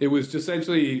 like, it was just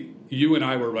essentially you and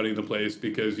I were running the place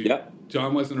because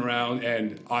John wasn't around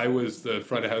and I was the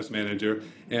front of house manager.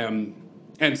 And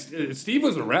Steve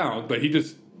was around, but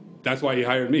that's why he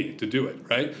hired me to do it,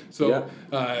 right? So,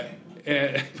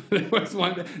 and there was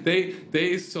one,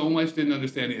 they so much didn't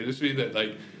understand the industry that,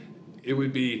 like, it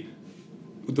would be,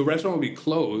 the restaurant would be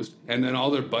closed and then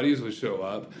all their buddies would show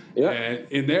up. Yeah. And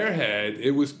in their head, it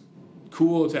was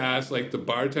cool to ask, like, the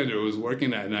bartender who was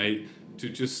working that night to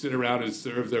just sit around and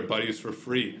serve their buddies for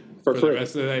free. For the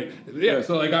rest of the night. Yeah,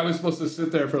 so, like, I was supposed to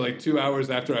sit there for, like, 2 hours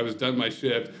after I was done my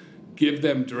shift, give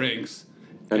them drinks.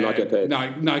 And not get paid.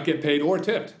 Not get paid or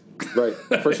tipped. Right,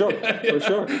 for sure.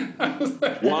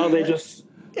 While they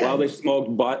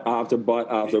smoked butt after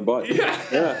butt after butt.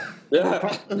 Yeah.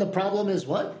 And the problem is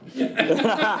what?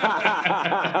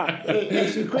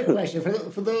 Actually, quick question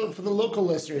for the local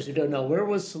listeners who don't know, where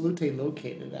was Salute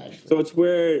located actually? So it's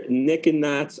where Nick and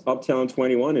Nat's Uptown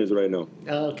 21 is right now.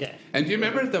 Okay. And do you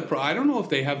remember I don't know if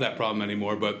they have that problem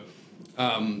anymore, but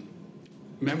do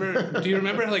you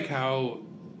remember like how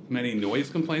many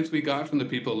noise complaints we got from the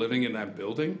people living in that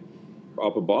building?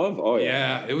 Up above? Oh,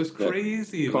 yeah. Yeah, it was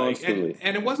crazy. Yeah. Constantly. Like,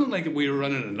 and it wasn't like we were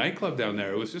running a nightclub down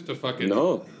there. It was just a fucking,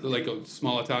 like a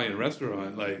small Italian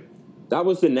restaurant. Like, that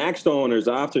was the next owners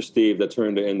after Steve that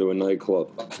turned it into a nightclub.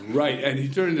 Right, and he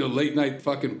turned into a late night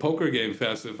fucking poker game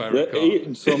fest, if I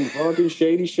recall. Some fucking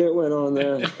shady shit went on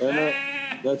there.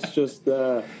 That's just,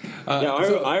 I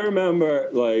remember,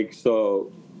 like,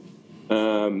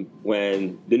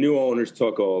 when the new owners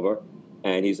took over,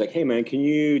 and he's like, hey, man, can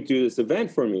you do this event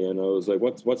for me? And I was like,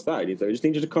 what's that? He's like, I just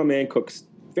need you to come in, cook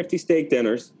 50 steak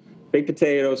dinners, baked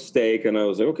potatoes, steak. And I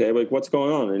was like, okay, like, what's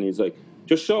going on? And he's like,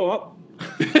 just show up.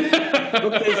 I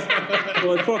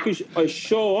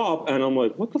show up, and I'm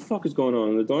like, what the fuck is going on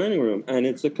in the dining room? And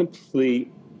it's a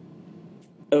complete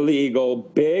illegal,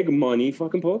 big money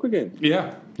fucking poker game.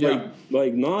 Yeah. Yeah.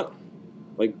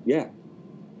 Yeah.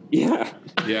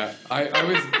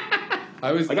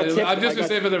 I'm just gonna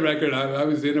say for the record, I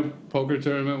was in a poker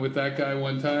tournament with that guy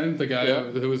one time. The guy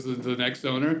who was the next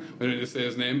owner. I didn't just say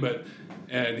his name,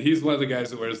 and he's one of the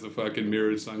guys that wears the fucking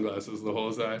mirrored sunglasses the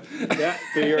whole time. Yeah,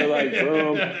 so you're like,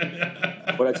 boom.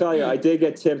 But I tell you, I did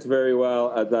get tipped very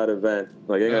well at that event.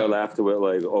 Like, I got left with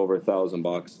like over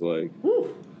 $1,000. Like,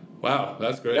 whew. Wow,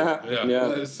 that's great.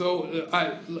 Yeah. So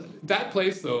that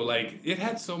place though, like, it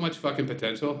had so much fucking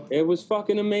potential. It was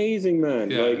fucking amazing,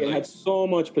 man. Yeah, it had so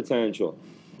much potential.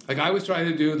 Like, I was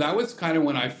trying to do, that was kind of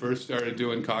when I first started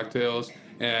doing cocktails,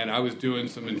 and I was doing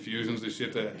some infusions and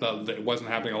shit that wasn't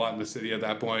happening a lot in the city at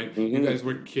that point. Mm-hmm. You guys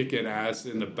were kicking ass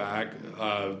in the back,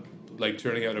 like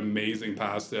turning out amazing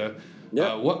pasta.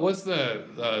 Yeah. What was the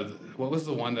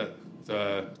one that?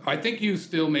 I think you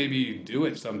still maybe do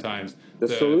it sometimes. The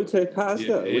Salute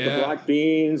pasta with the black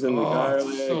beans and the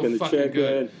garlic and the chicken.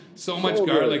 Good. So much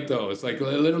garlic though. It's like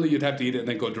literally you'd have to eat it and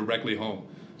then go directly home.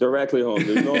 There's no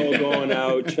going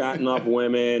out, chatting up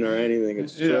women or anything.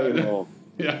 It's straight home.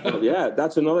 Yeah,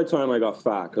 that's another time I got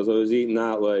fat because I was eating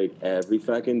that like every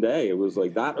fucking day. It was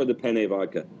like that or the penne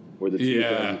vodka were the two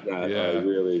things that I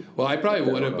really... Well, I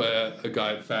probably would have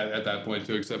got fat at that point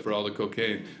too, except for all the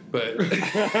cocaine. But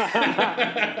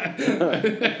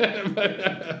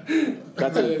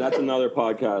that's another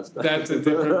podcast. That's a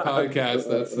different podcast.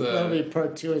 That'll be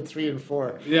part 2 and 3 and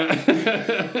 4. Yeah.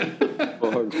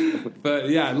 But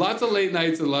yeah, lots of late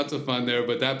nights and lots of fun there.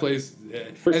 But that place,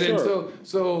 then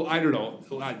so I don't know,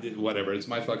 whatever. It's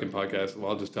my fucking podcast. So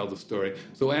I'll just tell the story.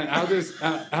 So how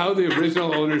the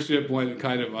original ownership went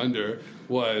kind of under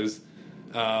was,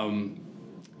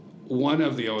 one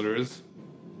of the owners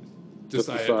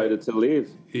decided to leave.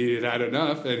 He had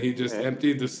enough, and he just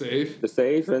emptied the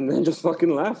safe, and then just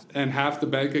fucking left. And half the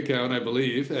bank account, I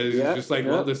believe, and he's just like,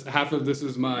 well, half of this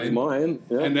is mine.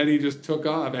 And then he just took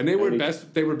off, and they were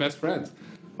best friends.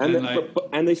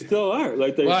 And they still are.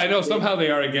 Like, I know somehow they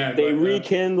are again. They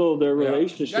rekindled their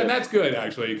relationship, and that's good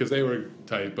actually because they were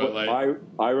tight. But like,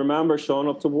 I remember showing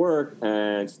up to work,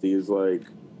 and Steve's like,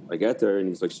 I get there, and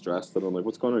he's like stressed, and I'm like,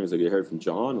 what's going on? He's like, you heard from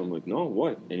John? I'm like, no,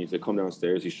 what? And he's like, come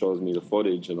downstairs. He shows me the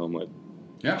footage, and I'm like,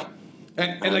 yeah.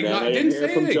 And like, I didn't hear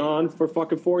from John for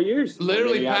fucking 4 years.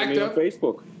 Literally packed up on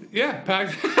Facebook. Yeah,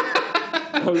 packed.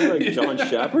 I was like, John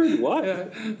Shepard? What?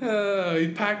 Yeah. He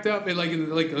packed up and like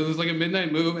it was like a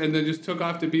midnight move, and then just took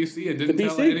off to BC and didn't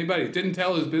tell anybody. Didn't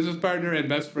tell his business partner and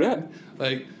best friend.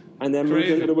 And then moved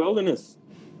into the wilderness.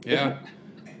 Yeah.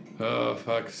 Oh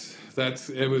fuck,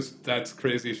 that's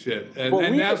crazy shit. And, Well,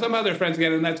 and we now had- some other friends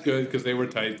again, and that's good because they were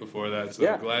tight before that. So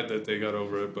Yeah. I'm glad that they got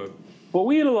over it. But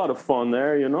we had a lot of fun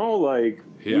there, you know. Like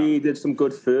Yeah. we did some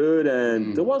good food,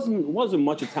 and there wasn't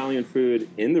much Italian food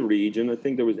in the region. I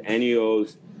think there was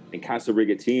Ennio's and Casa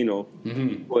Rigatino,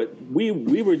 but we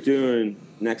were doing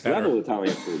next Better. level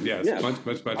Italian food. Yes,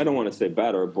 much better. I don't want to say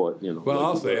better, but you know. Well, like,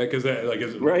 I'll say it because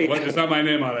Right. it's not my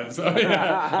name on it. So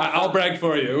yeah, I'll brag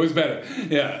for you. It was better.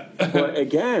 Yeah. But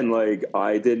again, like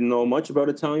I didn't know much about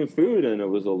Italian food, and it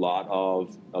was a lot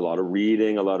of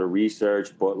reading, a lot of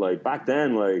research. But like back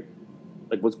then, like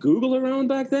was Google around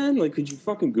back then? Like, could you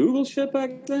fucking Google shit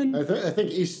back then? I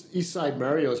think East Side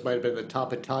Mario's might have been the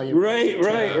top Italian. Right.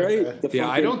 The Yeah,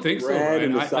 I fucking don't think so, bread Brian.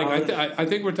 and the salad. I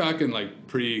think we're talking like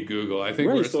pre-Google. I think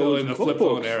Right, we're so still it in the was flip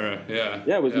phone cookbooks. era. Yeah.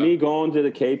 Yeah, it was me going to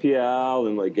the KPL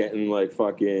and like getting like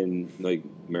fucking like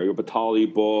Mario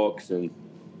Batali books and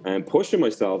pushing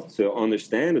myself to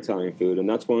understand Italian food, and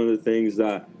that's one of the things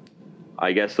that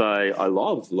I guess I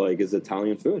love, like, is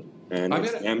Italian food, and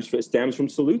it stems from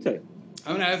Salute.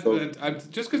 I'm going to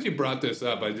ask, just because you brought this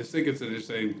up, I just think it's an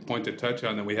interesting point to touch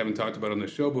on that we haven't talked about on the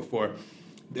show before.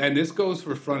 And this goes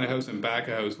for front of house and back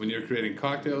of house when you're creating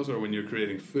cocktails or when you're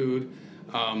creating food.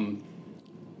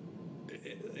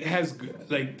 Has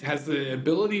the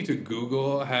ability to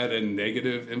Google had a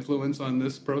negative influence on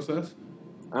this process?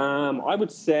 I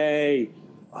would say,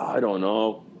 I don't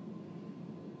know.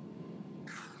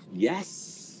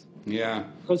 Yes. Yeah.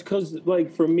 Because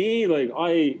like for me, like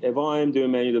if I'm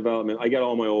doing menu development, I get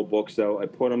all my old books out, I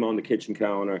put them on the kitchen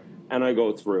counter, and I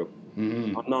go through.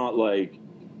 I'm not like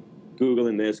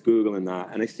Googling this, Googling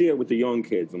that, and I see it with the young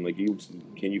kids. I'm like,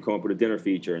 can you come up with a dinner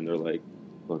feature? And they're like,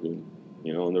 fucking,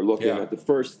 you know, and they're looking at the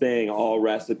first thing, all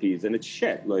recipes, and it's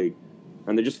shit. Like,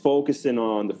 and they're just focusing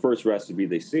on the first recipe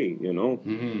they see, you know.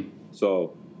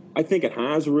 So I think it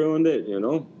has ruined it, you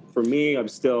know. For me, I'm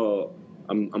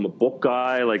a book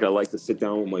guy. Like, I like to sit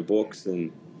down with my books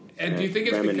and do you think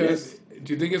it's reminisce.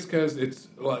 because it's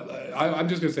well? I'm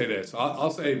just gonna say this.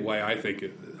 I'll say why I think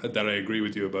that I agree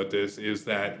with you about this is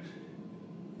that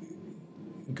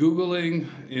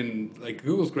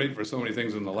Google's great for so many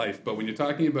things in the life, but when you're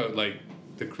talking about like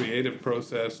the creative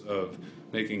process of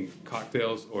making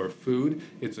cocktails or food,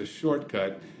 it's a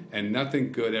shortcut, and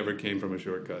nothing good ever came from a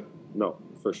shortcut. No,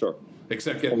 for sure.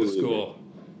 Except getting to school.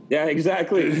 Yeah,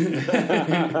 exactly.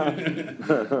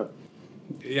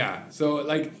 Yeah. So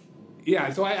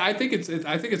I think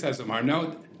it has some harm.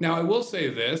 Now I will say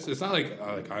this: it's not like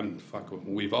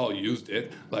we've all used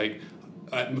it. Like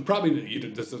probably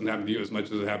this doesn't happen to you as much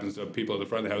as it happens to people at the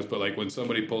front of the house. But like when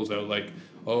somebody pulls out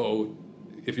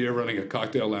if you're running a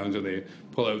cocktail lounge and they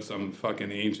pull out some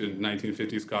fucking ancient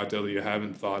 1950s cocktail that you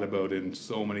haven't thought about in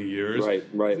so many years.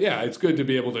 Right. Yeah, it's good to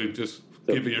be able to just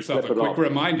give yourself a quick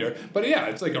reminder. But yeah,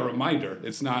 it's like a reminder.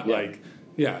 It's not like,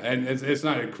 and it's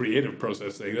not a creative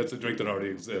process thing. That's a drink that already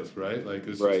exists, right? Like,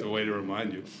 it's just a way to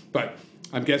remind you. But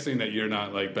I'm guessing that you're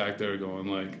not like back there going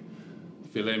like,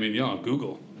 filet mignon,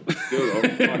 Google.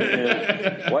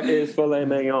 What is filet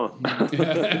mignon?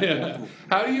 Yeah.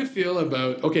 How do you feel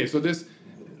about, so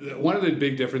one of the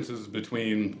big differences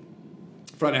between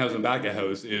front of house and back of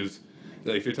house is,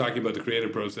 like, if you're talking about the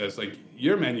creative process, like,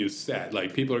 your menu's set.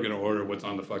 Like, people are going to order what's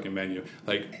on the fucking menu.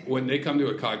 Like, when they come to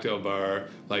a cocktail bar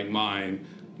like mine,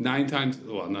 not 9 times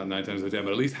out of 10,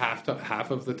 but at least half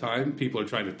of the time, people are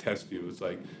trying to test you. It's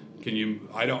like,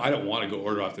 I don't want to go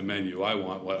order off the menu. I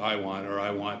want what I want, or I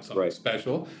want something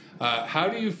special. How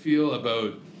do you feel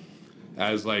about,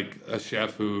 as like a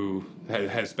chef who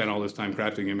has spent all this time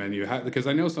crafting a menu, because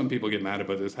I know some people get mad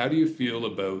about this, how do you feel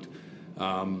about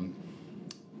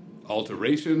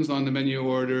alterations on the menu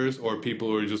orders, or people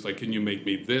who are just like, can you make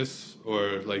me this,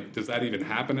 or like, does that even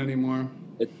happen anymore?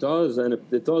 It does, and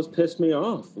it does piss me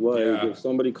off. Like, if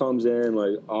somebody comes in,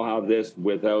 like, I'll have this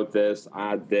without this,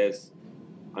 add this,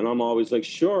 and I'm always like,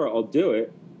 sure, I'll do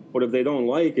it. But if they don't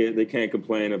like it, they can't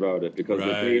complain about it because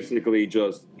they basically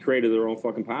just created their own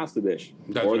fucking pasta dish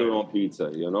or their own pizza,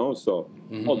 you know? So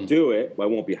I'll do it. I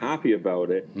won't be happy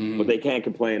about it, but they can't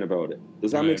complain about it.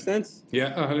 Does that make sense?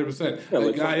 Yeah, 100%. Yeah,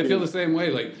 like, I feel the same way.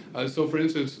 Like, so for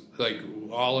instance, like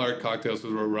all our cocktails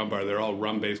at a rum bar, they're all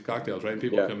rum-based cocktails, right? And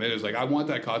people come in, it's like, I want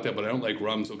that cocktail, but I don't like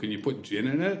rum, so can you put gin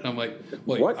in it? And I'm like,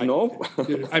 what? No.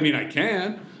 I mean, I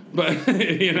can, but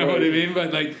you know what I mean?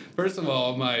 But like, first of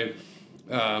all, my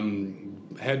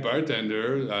head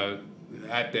bartender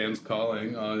at Dan's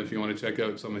Calling, if you want to check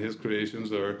out some of his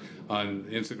creations, or on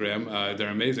Instagram, they're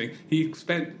amazing. He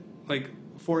spent like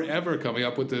forever coming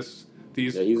up with these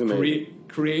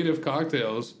creative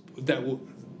cocktails that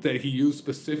that he used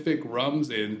specific rums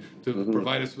in to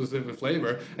provide a specific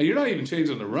flavor. And you're not even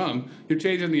changing the rum; you're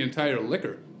changing the entire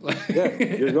liquor. Yeah,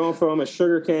 you're going from a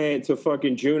sugar cane to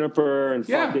fucking juniper and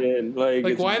fucking like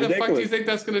it's why ridiculous. the fuck do you think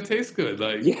that's going to taste good?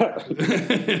 Like,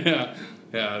 yeah,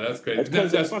 that's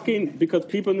crazy. Because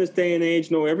people in this day and age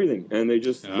know everything, and they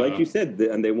just like you said,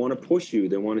 and they want to push you.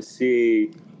 They want to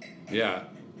see. Yeah.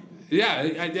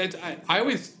 I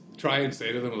always try and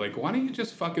say to them, like, why don't you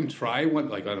just fucking try one?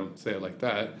 Like, I don't say it like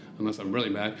that unless I'm really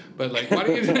mad. But like, why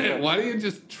don't you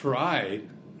just try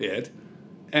it?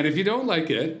 And if you don't like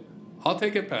it, I'll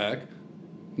take it back.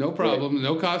 No problem.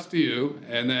 No cost to you.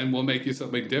 And then we'll make you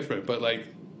something different. But like,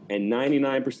 and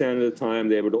 99% of the time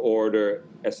they would order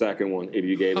a second one if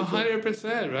you gave it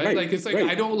 100%, right? Like, it's like,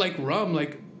 I don't like rum.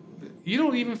 Like, you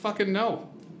don't even fucking know.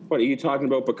 What, are you talking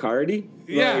about Bacardi?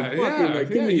 Yeah.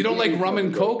 You don't like rum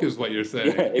and Coke is what you're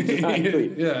saying. Yeah, exactly.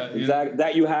 Exactly.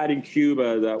 That you had in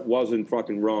Cuba that wasn't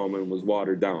fucking rum and was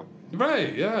watered down.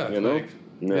 Right, yeah. You know?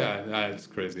 It's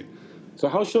crazy. So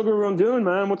how's Sugar Rum doing,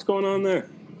 man? What's going on there?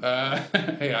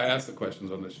 Hey, I asked the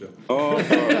questions on this show. Oh,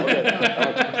 sorry.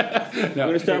 Okay. I'm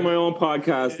going to start my own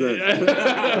podcast then.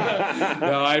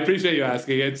 No, I appreciate you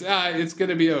asking. It's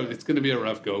gonna be a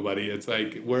rough go, buddy. It's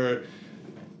like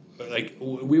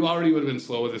we already would have been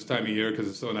slow at this time of year because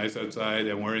it's so nice outside,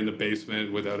 and we're in the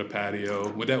basement without a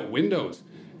patio, without windows,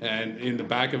 and in the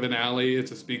back of an alley.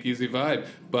 It's a speakeasy vibe,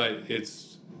 but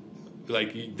it's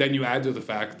like then you add to the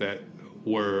fact that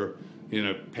we're in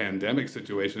a pandemic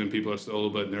situation and people are still a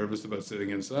little bit nervous about sitting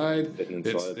inside.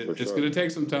 It's going to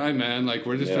take some time, man. Like,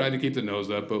 we're just trying to keep the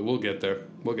nose up, but we'll get there.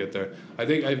 I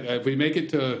think if we make it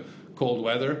to cold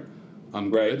weather, I'm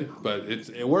good. But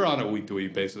we're on a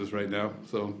week-to-week basis right now.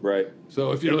 So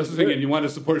So if you're listening and you want to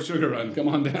support Sugar Run, come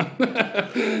on down.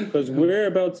 Because we're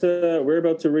about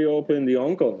to reopen the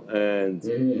Uncle, and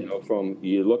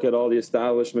you look at all the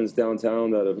establishments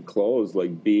downtown that have closed,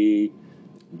 like B,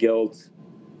 Guilt.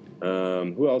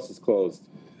 Who else is closed?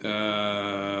 That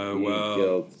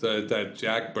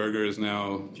Jack Burger is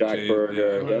now Jack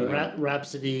Burger. Yeah.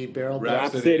 Rhapsody, Barrel.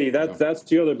 Rhapsody. That's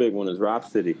the other big one is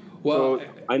Rhapsody. Well, so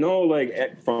I know,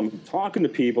 like, from talking to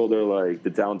people, they're like, the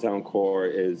downtown core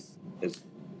is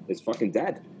fucking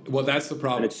dead. Well, that's the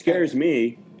problem. And it scares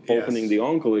me opening the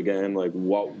Uncle again, like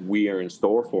what we are in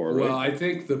store for. Right? Well, I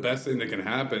think the best thing that can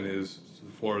happen is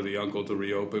for the Uncle to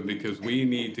reopen, because we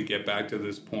need to get back to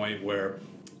this point where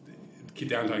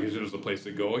downtown Kitchener is the place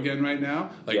to go again right now.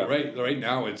 Like right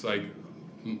now, it's like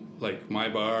My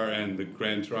Bar and the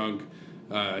Grand Trunk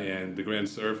and the Grand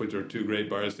Surf, which are two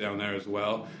great bars down there as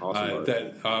well.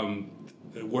 Awesome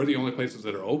we're the only places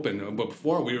that are open. But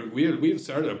before we had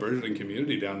started a burgeoning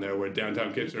community down there where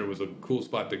downtown Kitchener was a cool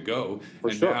spot to go.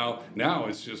 Now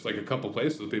it's just like a couple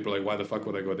places. People are like, why the fuck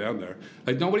would I go down there?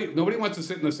 Like nobody wants to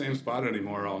sit in the same spot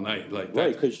anymore all night. Like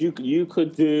because you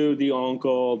could do the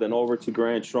Uncle, then over to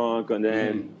Grand Trunk, and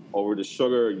then over to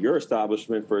Sugar, your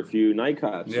establishment for a few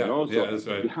nightcaps. So that's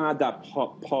right. You had that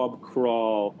pub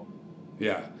crawl.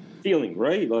 Yeah. Feeling,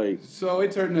 right? Like, so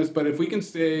it's hurting us, but if we can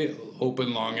stay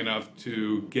open long enough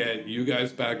to get you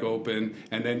guys back open,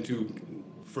 and then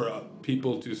for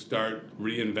people to start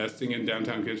reinvesting in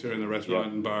downtown Kitchener and the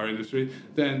restaurant and bar industry,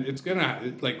 then it's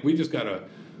gonna we just gotta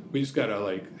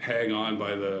like hang on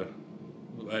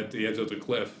at the edge of the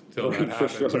cliff till that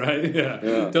happens, right?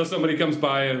 Yeah. Till somebody comes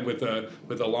by and with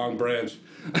a long branch.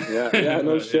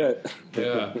 No shit.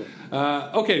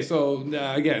 Okay, so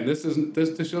again,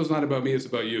 the show's not about me; it's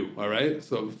about you. All right,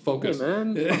 so focus. Hey,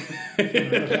 man.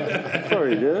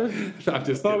 Sorry, dude. I'm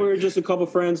just thought we were just a couple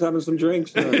friends having some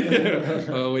drinks.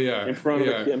 Oh, we are in front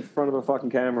of a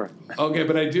fucking camera. Okay,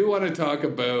 but I do want to talk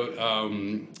about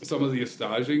some of the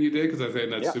staging you did, because I think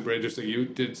that's super interesting. You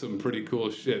did some pretty cool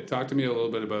shit. Talk to me a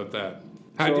little bit about that.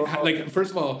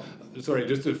 First of all, sorry,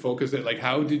 just to focus it, like,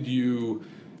 how do you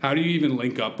even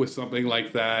link up with something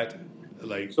like that?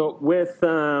 Like, so with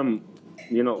I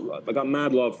got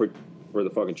mad love for the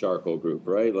fucking Charcoal Group,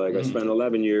 right? Like, I spent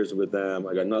 11 years with them.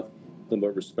 I got nothing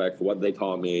but respect for what they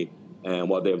taught me and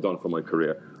what they have done for my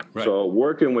career. Right. So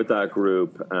working with that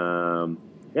group,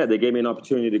 they gave me an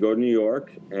opportunity to go to New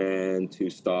York and to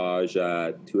stage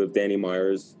at two of Danny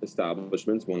Meyer's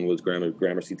establishments. One was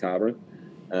Gramercy Tavern,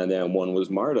 and then one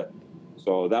was Marta.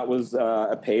 So that was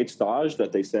a paid stage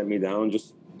that they sent me down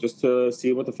just to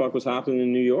see what the fuck was happening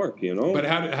in New York, But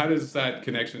how does that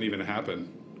connection even happen?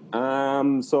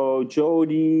 So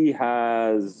Jody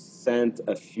has sent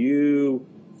a few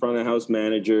front of house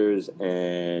managers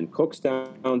and cooks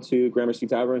down to Gramercy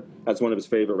Tavern. That's one of his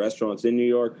favorite restaurants in New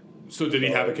York. So did he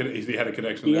have a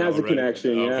connection? He has already? A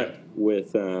connection,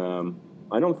 with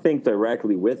I don't think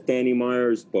directly with Danny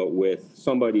Myers, but with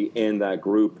somebody in that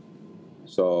group.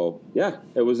 So yeah,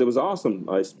 it was awesome.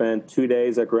 I spent 2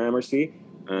 days at Gramercy,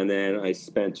 and then I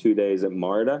spent 2 days at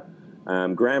Marta.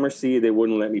 Gramercy, they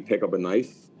wouldn't let me pick up a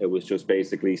knife. It was just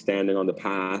basically standing on the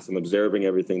pass and observing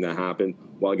everything that happened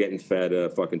while getting fed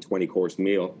a fucking 20-course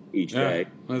meal each day.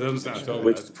 Well, that doesn't sound so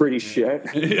which bad. is pretty shit.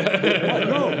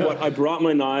 No, but I brought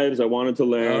my knives. I wanted to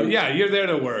learn. Yeah, you're there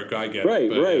to work. I get right, it.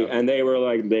 But, right. yeah. And they were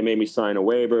like, they made me sign a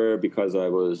waiver because I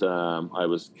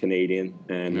was Canadian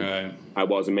and I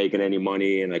wasn't making any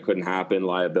money and I couldn't happen,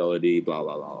 liability, blah,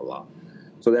 blah, blah, blah.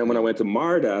 So then when I went to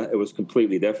Marta, it was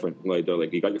completely different. Like, they're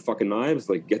like, you got your fucking knives?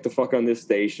 Like, get the fuck on this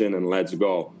station and let's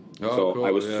go. So cool, I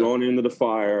was thrown into the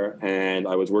fire, and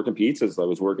I was working pizzas. I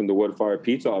was working the wood-fired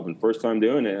pizza oven, first time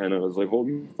doing it, and I was like,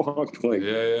 holy fuck, like,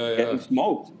 getting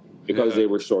smoked because they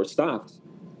were short-staffed.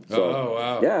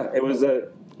 So, yeah,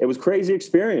 it was crazy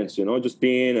experience, you know, just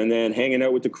being, and then hanging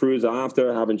out with the crews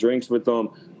after, having drinks with them,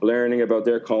 learning about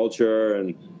their culture,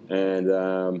 and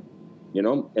you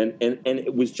know, and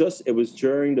it was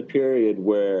during the period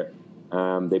where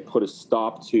they put a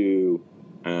stop to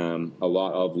a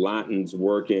lot of Latins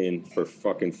working for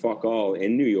fucking fuck all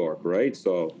in New York, right?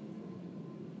 So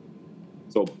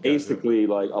basically,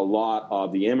 like, a lot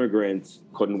of the immigrants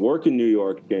couldn't work in New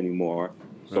York anymore,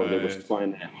 so they were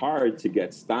finding it hard to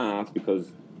get staff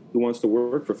because who wants to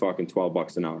work for fucking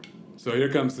 $12 an hour? So here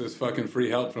comes this fucking free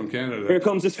help from Canada. Here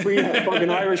comes this free fucking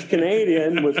Irish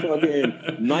Canadian with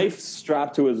fucking knife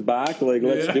strapped to his back. Like,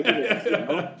 let's do this.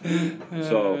 You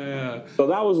know? So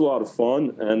that was a lot of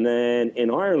fun. And then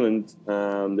in Ireland,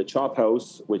 the Chop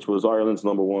House, which was Ireland's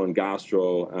 #1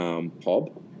 gastro pub.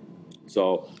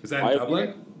 So is that in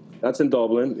Dublin? That's in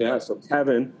Dublin. Yeah. So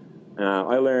Kevin,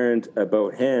 I learned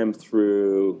about him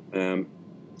through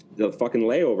the fucking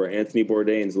layover, Anthony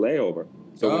Bourdain's layover.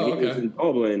 So when he was in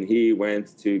Dublin, he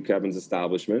went to Kevin's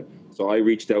establishment. So I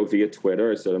reached out via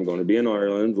Twitter. I said, I'm going to be in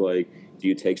Ireland. Like, do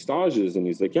you take stages? And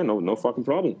he's like, yeah, no fucking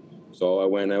problem. So I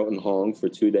went out and hung for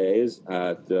 2 days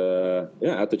at the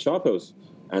Chop House.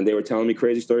 And they were telling me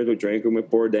crazy stories about drinking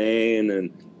with Bourdain.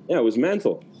 And yeah, it was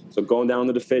mental. So going down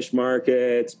to the fish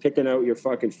markets, picking out your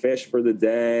fucking fish for the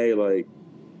day, like,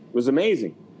 it was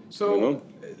amazing. So, you know?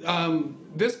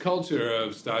 This culture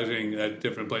of staging at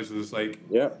different places is like,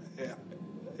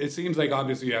 it seems like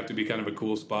obviously you have to be kind of a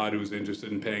cool spot who's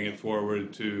interested in paying it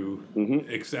forward to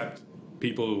accept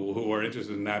people who are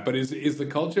interested in that. But is the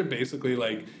culture basically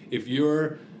like, if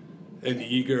you're an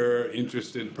eager,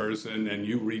 interested person and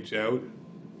you reach out,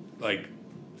 like,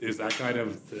 is that kind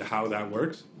of how that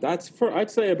works? I'd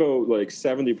say about like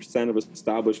 70% of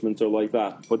establishments are like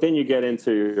that. But then you get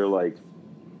into your like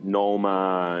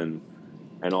Noma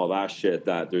and all that shit,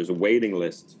 that there's a waiting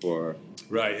list for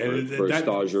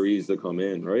stagiaries to come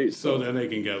in, right? So then they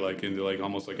can get like into like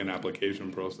almost like an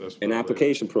application process. Probably. An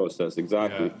application process,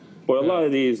 exactly. Yeah. But a lot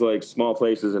of these like small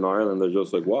places in Ireland, they're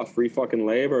just like, what, free fucking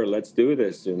labor? Let's do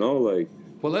this, you know? Like,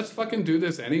 well, let's fucking do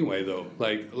this anyway, though.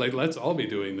 Like let's all be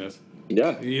doing this.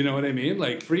 Yeah. You know what I mean?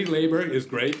 Like, free labor is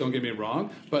great, don't get me wrong,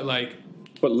 but like...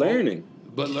 But learning,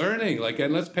 like,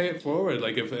 and let's pay it forward.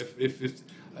 Like,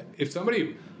 if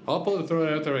somebody... I'll throw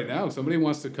it out there right now. If somebody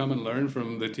wants to come and learn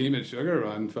from the team at Sugar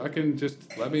Run, fucking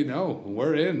just let me know.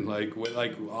 We're in. Like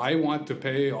I want to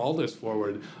pay all this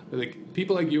forward. Like,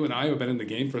 people like you and I have been in the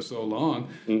game for so long.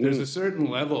 There's a certain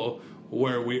level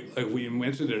where we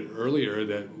mentioned it earlier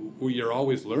that you're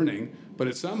always learning, but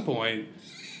at some point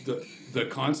the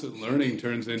constant learning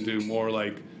turns into more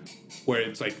like where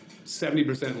it's like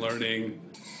 70% learning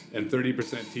and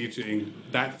 30% teaching.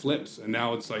 That flips, and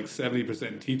now it's like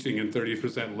 70% teaching and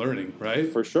 30% learning,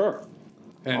 right? For sure.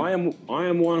 And I am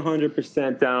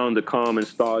 100% down to come and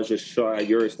stage at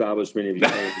your establishment if you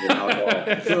ain't alcohol.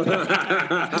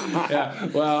 Yeah,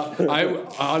 well,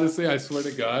 I swear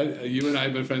to God, you and I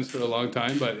have been friends for a long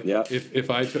time, but if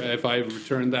I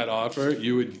returned that offer,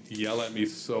 you would yell at me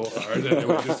so hard,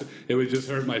 and it would just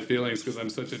hurt my feelings because I'm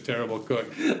such a terrible cook.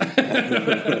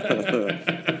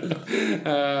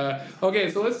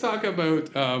 Okay, so let's talk about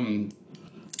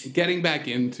getting back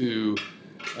into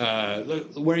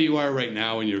where you are right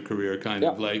now in your career, kind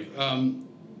of like,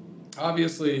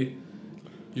 obviously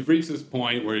you've reached this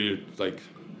point where you're like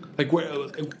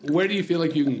where do you feel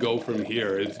like you can go from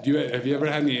here? Have you ever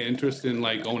had any interest in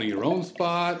like owning your own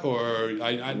spot, or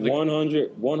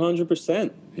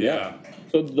 100%? Yeah.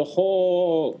 So the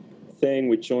whole thing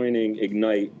with joining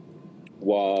Ignite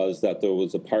was that there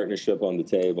was a partnership on the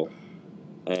table,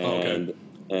 and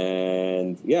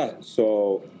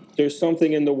so there's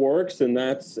something in the works, and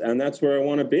that's where I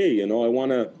want to be. You know, I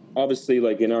want to, obviously,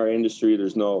 like in our industry,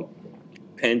 there's no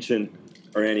pension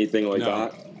or anything like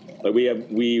that. Like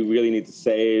we really need to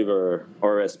save our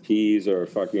RSPs or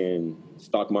fucking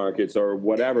stock markets or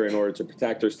whatever in order to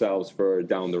protect ourselves for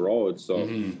down the road. So,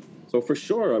 so for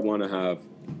sure, I want to have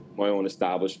my own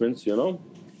establishments. You know,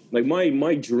 like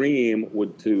my dream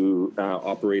would to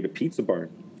operate a pizza barn,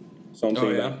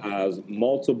 something that has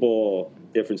multiple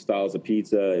different styles of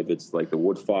pizza. If it's like the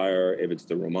wood fire, if it's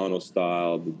the Romano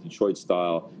style, the Detroit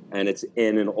style, and it's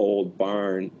in an old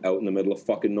barn out in the middle of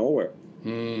fucking nowhere.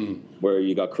 Where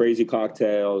you got crazy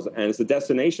cocktails, and it's a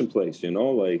destination place, you know,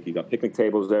 like you got picnic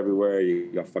tables everywhere,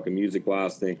 you got fucking music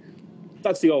blasting.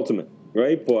 That's the ultimate,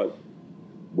 right? But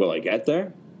will I get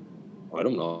there? I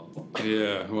don't know.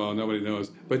 Yeah, well, nobody knows.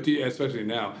 But do you, especially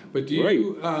now, but do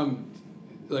you,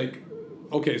 like,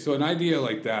 okay, so an idea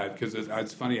like that, because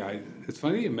it's funny, it's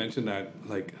funny you mentioned that,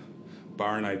 like,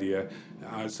 barn idea.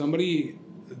 Somebody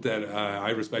that I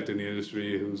respect in the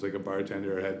industry, who's like a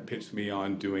bartender, had pitched me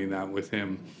on doing that with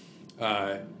him,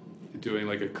 doing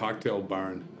like a cocktail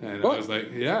barn, and I was like,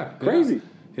 crazy,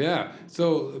 yeah.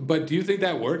 So, but do you think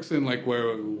that works in like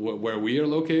where we are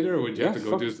located, or would you have to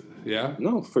go do? Yeah,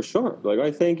 no, for sure. Like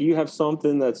I think you have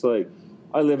something that's like,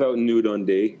 I live out in New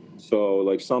Dundee, so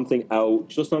like something out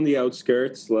just on the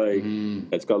outskirts, like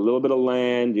it's got a little bit of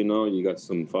land, you know, you got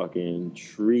some fucking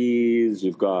trees,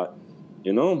 you've got,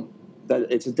 you know.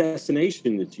 That it's a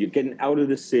destination. You're getting out of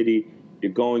the city.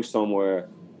 You're going somewhere,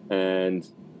 and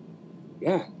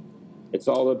it's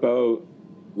all about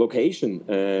location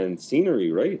and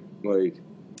scenery, right? Like,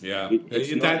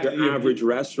 it's not your average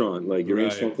restaurant. Like you're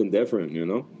in something different, you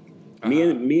know.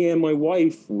 Me and my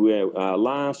wife,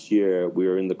 last year we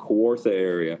were in the Kawartha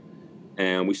area,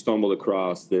 and we stumbled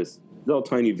across this little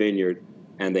tiny vineyard,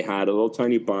 and they had a little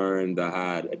tiny barn that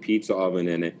had a pizza oven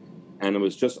in it. And it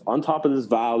was just on top of this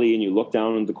valley, and you look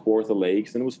down into the Kawartha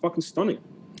Lakes, and it was fucking stunning.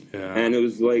 Yeah. And it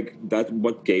was like, that's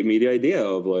what gave me the idea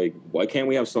of like, why can't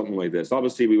we have something like this?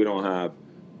 Obviously, we don't have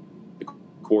the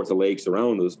Kawartha Lakes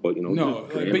around us, but, you know,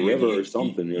 a river or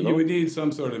something, you know? You would need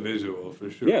some sort of visual,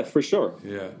 for sure. Yeah, for sure.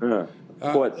 Yeah.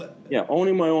 But,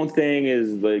 owning my own thing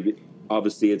is like,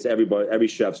 obviously, it's every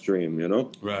chef's dream, you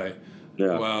know? Right.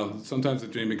 Yeah. Well, sometimes the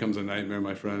dream becomes a nightmare,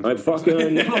 my friend. I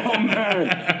fucking know,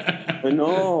 man. I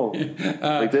know.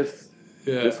 Like this.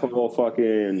 Yeah. This whole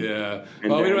fucking Well,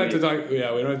 we don't have to talk.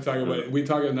 Yeah, we don't have to talk about it. We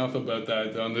talk enough about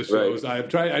that on the shows. Right.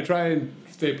 I try and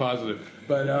stay positive.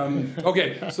 But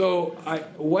okay, so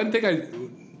one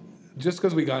thing just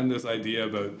because we got in this idea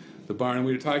about the barn, and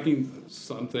we were talking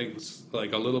something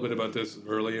like a little bit about this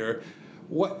earlier.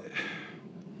 What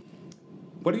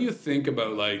do you think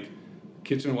about like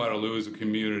Kitchener-Waterloo as a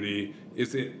community?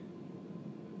 Is it,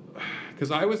 because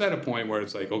I was at a point where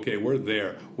it's like, okay, we're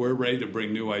there. We're ready to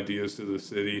bring new ideas to the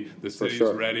city. The city's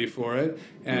ready for it.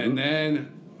 And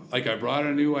then, like, I brought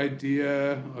a new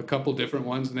idea, a couple different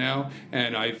ones now,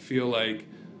 and I feel like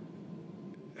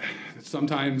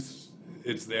sometimes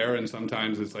it's there and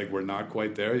sometimes it's like we're not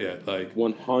quite there yet. Like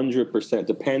 100%,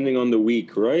 depending on the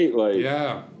week, right? Like,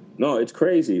 no, it's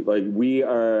crazy. Like, we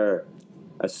are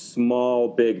a small,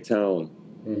 big town.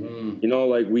 You know,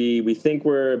 like we think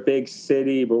we're a big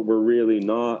city, but we're really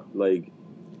not. Like,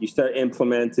 you start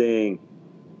implementing,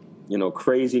 you know,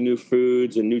 crazy new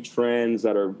foods and new trends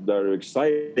that are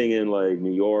exciting in like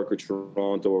New York or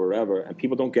Toronto or wherever, and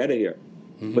people don't get it here.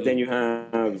 But then you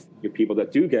have your people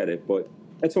that do get it, but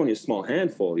that's only a small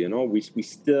handful. You know, we're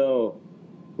still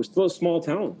a small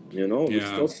town. You know, we're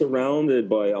still surrounded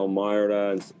by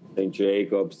Elmira and St.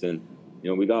 Jacobs, and you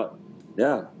know, we got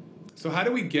So how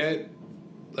do we get?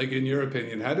 Like, in your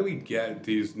opinion, how do we get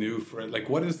these new friends? Like,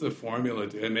 what is the formula?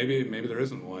 And maybe there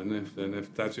isn't one.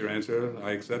 If that's your answer,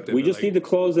 I accept it. We just need to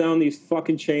close down these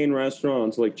fucking chain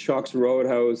restaurants like Chuck's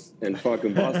Roadhouse and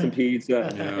fucking Boston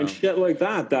Pizza and shit like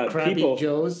that. That Crappy people,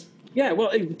 Joe's. Yeah,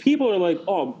 well, people are like,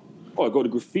 oh, I go to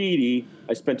Graffiti.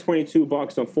 I spend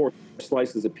 $22 on 4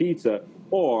 slices of pizza,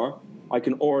 or I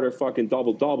can order fucking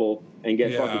double and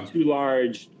get fucking 2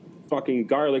 large fucking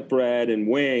garlic bread and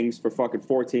wings for fucking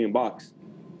 $14.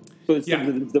 So it's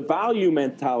the value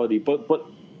mentality, but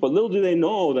little do they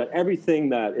know that everything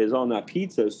that is on that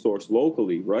pizza is sourced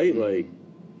locally, right? Like,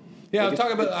 I'll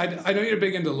talk about. I know you're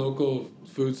big into local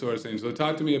food sourcing, so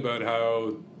talk to me about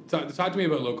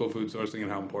local food sourcing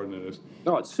and how important it is.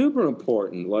 No, it's super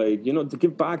important. Like, you know, to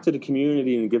give back to the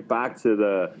community and give back to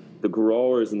the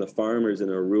growers and the farmers in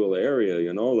a rural area.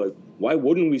 You know, like, why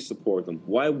wouldn't we support them?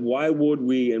 Why would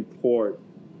we import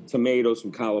tomatoes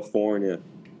from California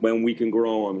when we can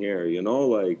grow them here, you know?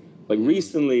 Like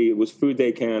recently it was Food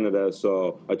Day Canada,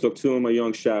 so I took 2 of my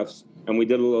young chefs and we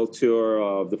did a little tour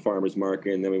of the farmers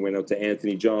market, and then we went out to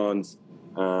Anthony John's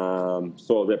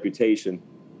Soil Reputation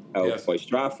out by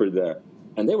Stratford there.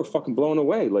 And they were fucking blown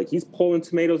away. Like, he's pulling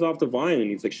tomatoes off the vine and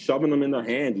he's like shoving them in their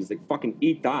hand. He's like, fucking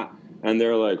eat that. And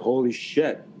they're like, holy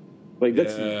shit. Like,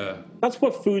 that's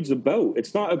what food's about.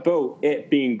 It's not about it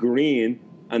being green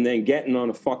and then getting on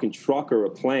a fucking truck or a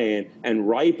plane and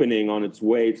ripening on its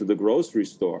way to the grocery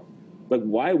store. Like,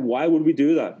 why would we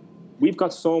do that? We've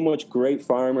got so much great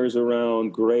farmers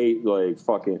around, great, like,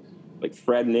 fucking, like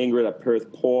Fred and Ingrid at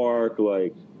Perth Pork,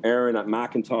 like Aaron at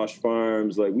Macintosh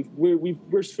Farms. Like,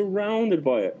 we're surrounded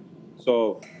by it.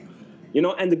 So, you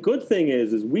know, and the good thing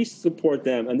is we support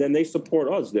them and then they support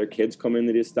us. Their kids come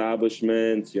into the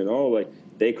establishments, you know, like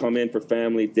they come in for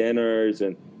family dinners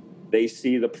and they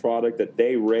see the product that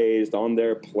they raised on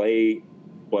their plate,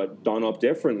 but done up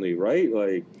differently, right?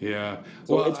 Like, yeah.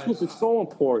 So well, it's so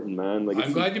important, man. Like,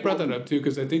 I'm glad you brought that up too,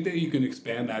 because I think that you can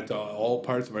expand that to all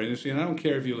parts of our industry. And I don't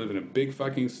care if you live in a big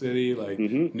fucking city like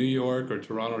New York or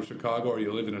Toronto or Chicago, or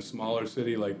you live in a smaller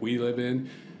city like we live in.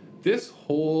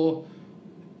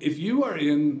 If you are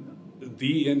in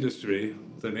the industry,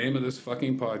 the name of this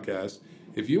fucking podcast,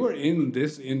 if you are in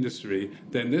this industry,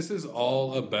 then this is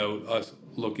all about us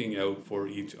looking out for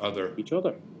each other.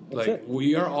 Like, it.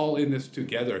 We are all in this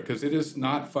together, because it is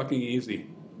not fucking easy.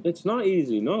 It's not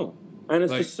easy, no. And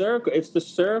it's like, the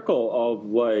circle of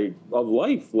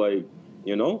life, like,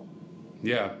 you know?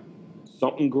 Yeah.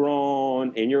 Something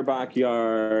grown in your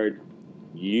backyard,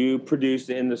 you produce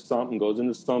it into something, goes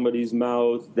into somebody's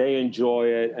mouth, they enjoy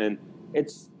it, and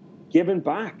it's giving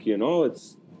back, you know?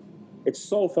 It's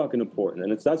so fucking important.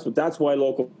 And that's why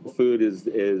local food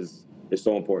is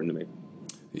so important to me.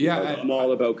 Yeah, I'm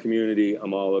all about community.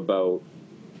 I'm all about,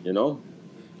 you know.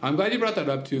 I'm glad you brought that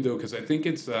up too, though, because I think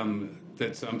it's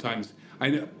that sometimes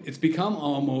I know it's become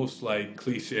almost like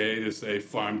cliche to say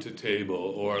farm to table,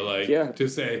 or like to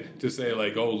say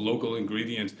like, oh, local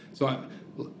ingredients. So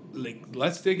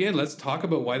let's dig in. Let's talk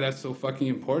about why that's so fucking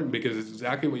important, because it's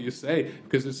exactly what you say.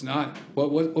 Because it's not what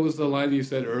was the line you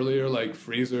said earlier, like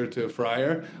freezer to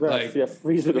fryer, right, like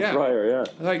freezer to fryer,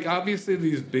 Like, obviously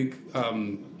these big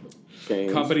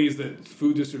companies, that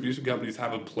food distribution companies,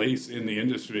 have a place in the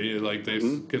industry. Like, they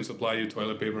can supply you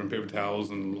toilet paper and paper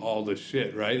towels and all this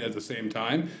shit, right? At the same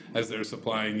time as they're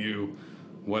supplying you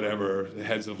whatever,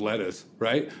 heads of lettuce,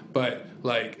 right? But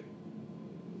like,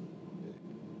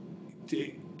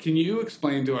 can you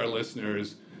explain to our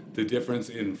listeners the difference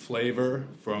in flavor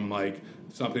from like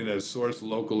something that is sourced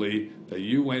locally that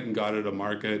you went and got at a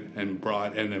market and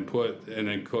brought and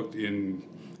then cooked in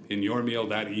your meal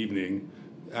that evening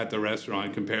at the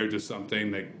restaurant, compared to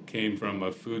something that came from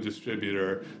a food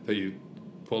distributor that you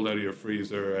pulled out of your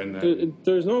freezer? And then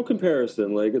there's no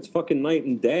comparison. Like, it's fucking night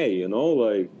and day, you know?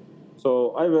 Like,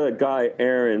 so I have a guy,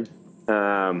 Aaron,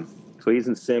 so he's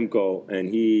in Simcoe, and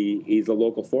he's a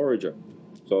local forager.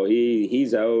 So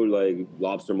he's out, like,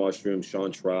 lobster mushrooms,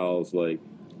 chanterelles, like,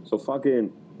 so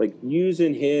fucking, like,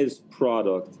 using his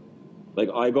product. Like,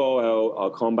 I go out, I'll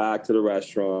come back to the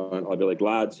restaurant, I'll be like,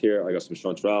 lads, here, I got some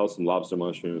chanterelles, some lobster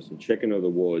mushrooms, some chicken of the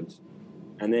woods.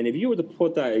 And then if you were to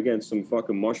put that against some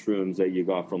fucking mushrooms that you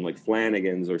got from, like,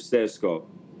 Flanagan's or Cisco,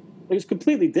 it's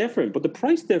completely different. But the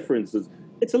price difference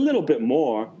it's a little bit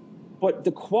more, but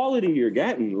the quality you're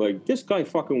getting, like, this guy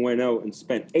fucking went out and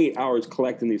spent 8 hours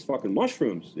collecting these fucking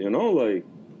mushrooms, you know, like.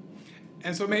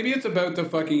 And so maybe it's about the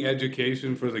fucking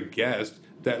education for the guest,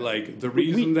 that, like, the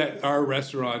reason that our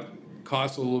restaurant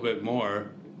costs a little bit more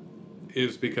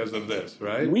is because of this,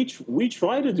 right? We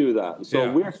try to do that.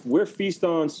 So we're Feast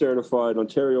On certified,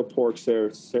 Ontario Pork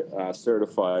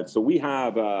certified. So we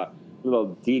have a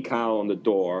little decal on the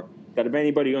door that if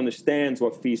anybody understands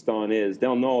what Feast On is,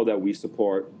 they'll know that we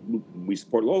support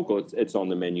local. It's on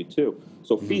the menu too.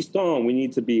 So Feast On, we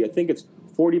need to be, I think it's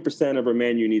 40% of our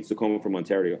menu needs to come from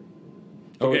Ontario.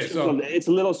 So it's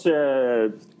a little,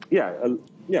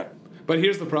 yeah. But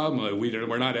here's the problem: like,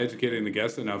 we're not educating the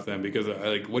guests enough then, because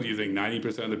like, what do you think?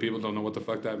 90% of the people don't know what the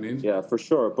fuck that means. Yeah, for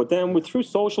sure. But then through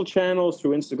social channels,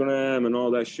 through Instagram and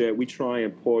all that shit, we try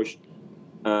and push,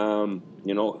 you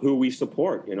know, who we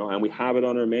support. You know, and we have it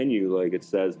on our menu. Like, it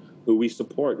says who we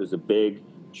support. There's a big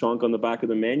chunk on the back of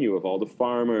the menu of all the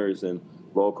farmers and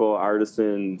local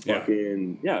artisans.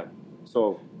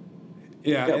 So.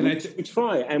 Yeah,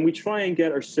 and we try and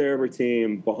get our server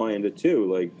team behind it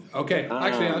too. Like, okay,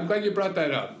 actually, I'm glad you brought that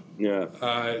up.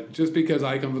 Yeah. Just because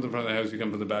I come from the front of the house, you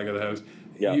come from the back of the house.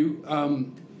 Yeah. You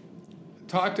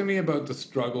talk to me about the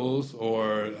struggles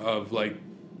of like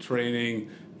training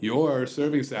your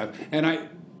serving staff, and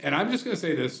I'm just gonna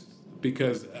say this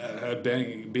because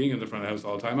being in the front of the house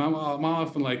all the time, I'm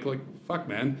often like fuck,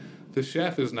 man, the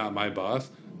chef is not my boss.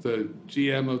 The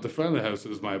GM of the front of the house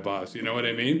is my boss. You know what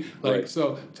I mean? Like, right.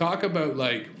 So talk about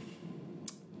like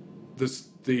this,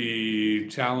 the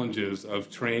challenges of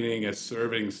training a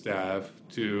serving staff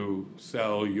to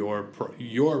sell your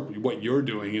what you're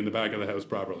doing in the back of the house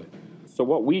properly? So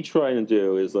what we try to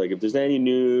do is, like, if there's any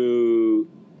new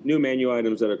menu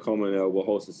items that are coming out, we'll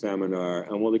host a seminar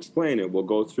and we'll explain it. We'll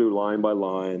go through line by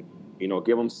line,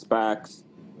 give them specs,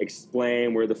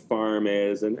 explain where the farm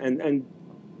is, and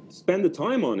spend the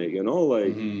time on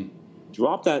it,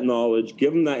 drop that knowledge,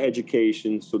 give them that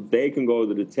education so they can go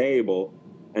to the table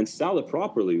and sell it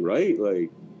properly, right? Like,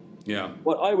 yeah.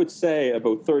 What I would say,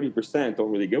 about 30%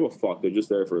 don't really give a fuck. They're just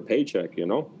there for a paycheck,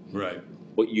 Right.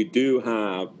 But you do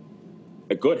have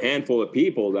a good handful of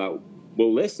people that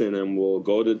will listen and will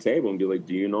go to the table and be like,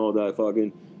 do you know that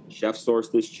fucking chef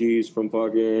sourced this cheese from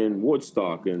fucking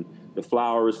Woodstock, and the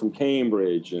flour is from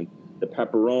Cambridge, and the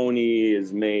pepperoni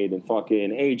is made in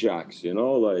fucking Ajax,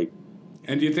 like.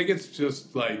 And do you think it's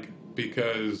just like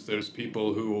because there's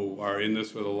people who are in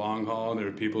this for the long haul, and there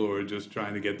are people who are just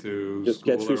trying to get to just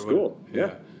school get through school?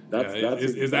 Yeah.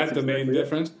 Is that the main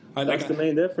difference? That's the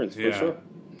main difference, for sure.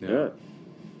 Yeah.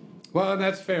 Well, and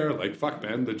that's fair. Like, fuck,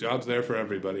 man, the job's there for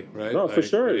everybody, right? No, like, for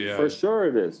sure it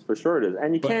is.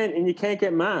 And you can't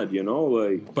get mad,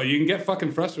 like. But you can get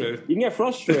fucking frustrated. You can get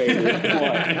frustrated.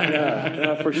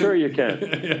 Yeah, for sure you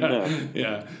can.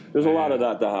 Yeah. There's a lot of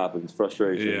that happens,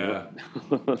 frustration. Yeah.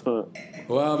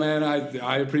 Well, man,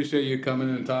 I appreciate you coming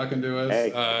and talking to us.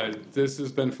 Hey. This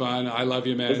has been fun. I love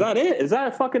you, man. Is that it? Is that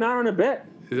a fucking hour and a bit?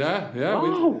 Yeah.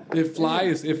 Wow. It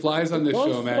flies on this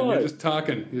show, man. You're just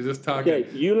talking. Okay,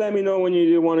 you let me know when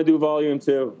you want to do volume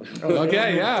 2.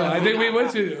 Okay, yeah. I think we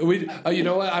would. You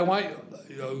know what?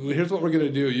 Here's what we're gonna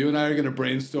do. You and I are gonna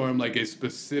brainstorm like a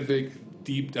specific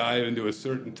deep dive into a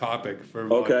certain topic for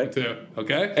volume 2.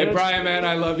 Okay. Hey, Brian, man,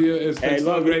 I love you. It's been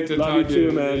so great to talk to you.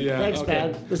 Too, man. Yeah. Thanks,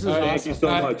 man. This is awesome. Thank you so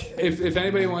much. If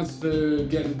anybody wants to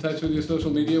get in touch with you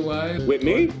social media wise, with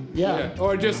me,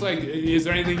 or just like, is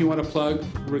there anything you want to plug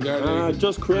regarding?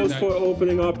 Just Crow's Foot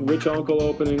opening up, Rich Uncle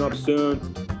opening up soon,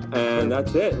 and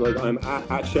that's it. Like, I'm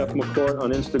at Chef McCourt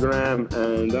on Instagram,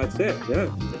 and that's it. Yeah,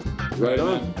 right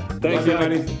on. Thanks,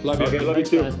 buddy. Love you. Okay, love you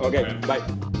too. Man. Okay, bye.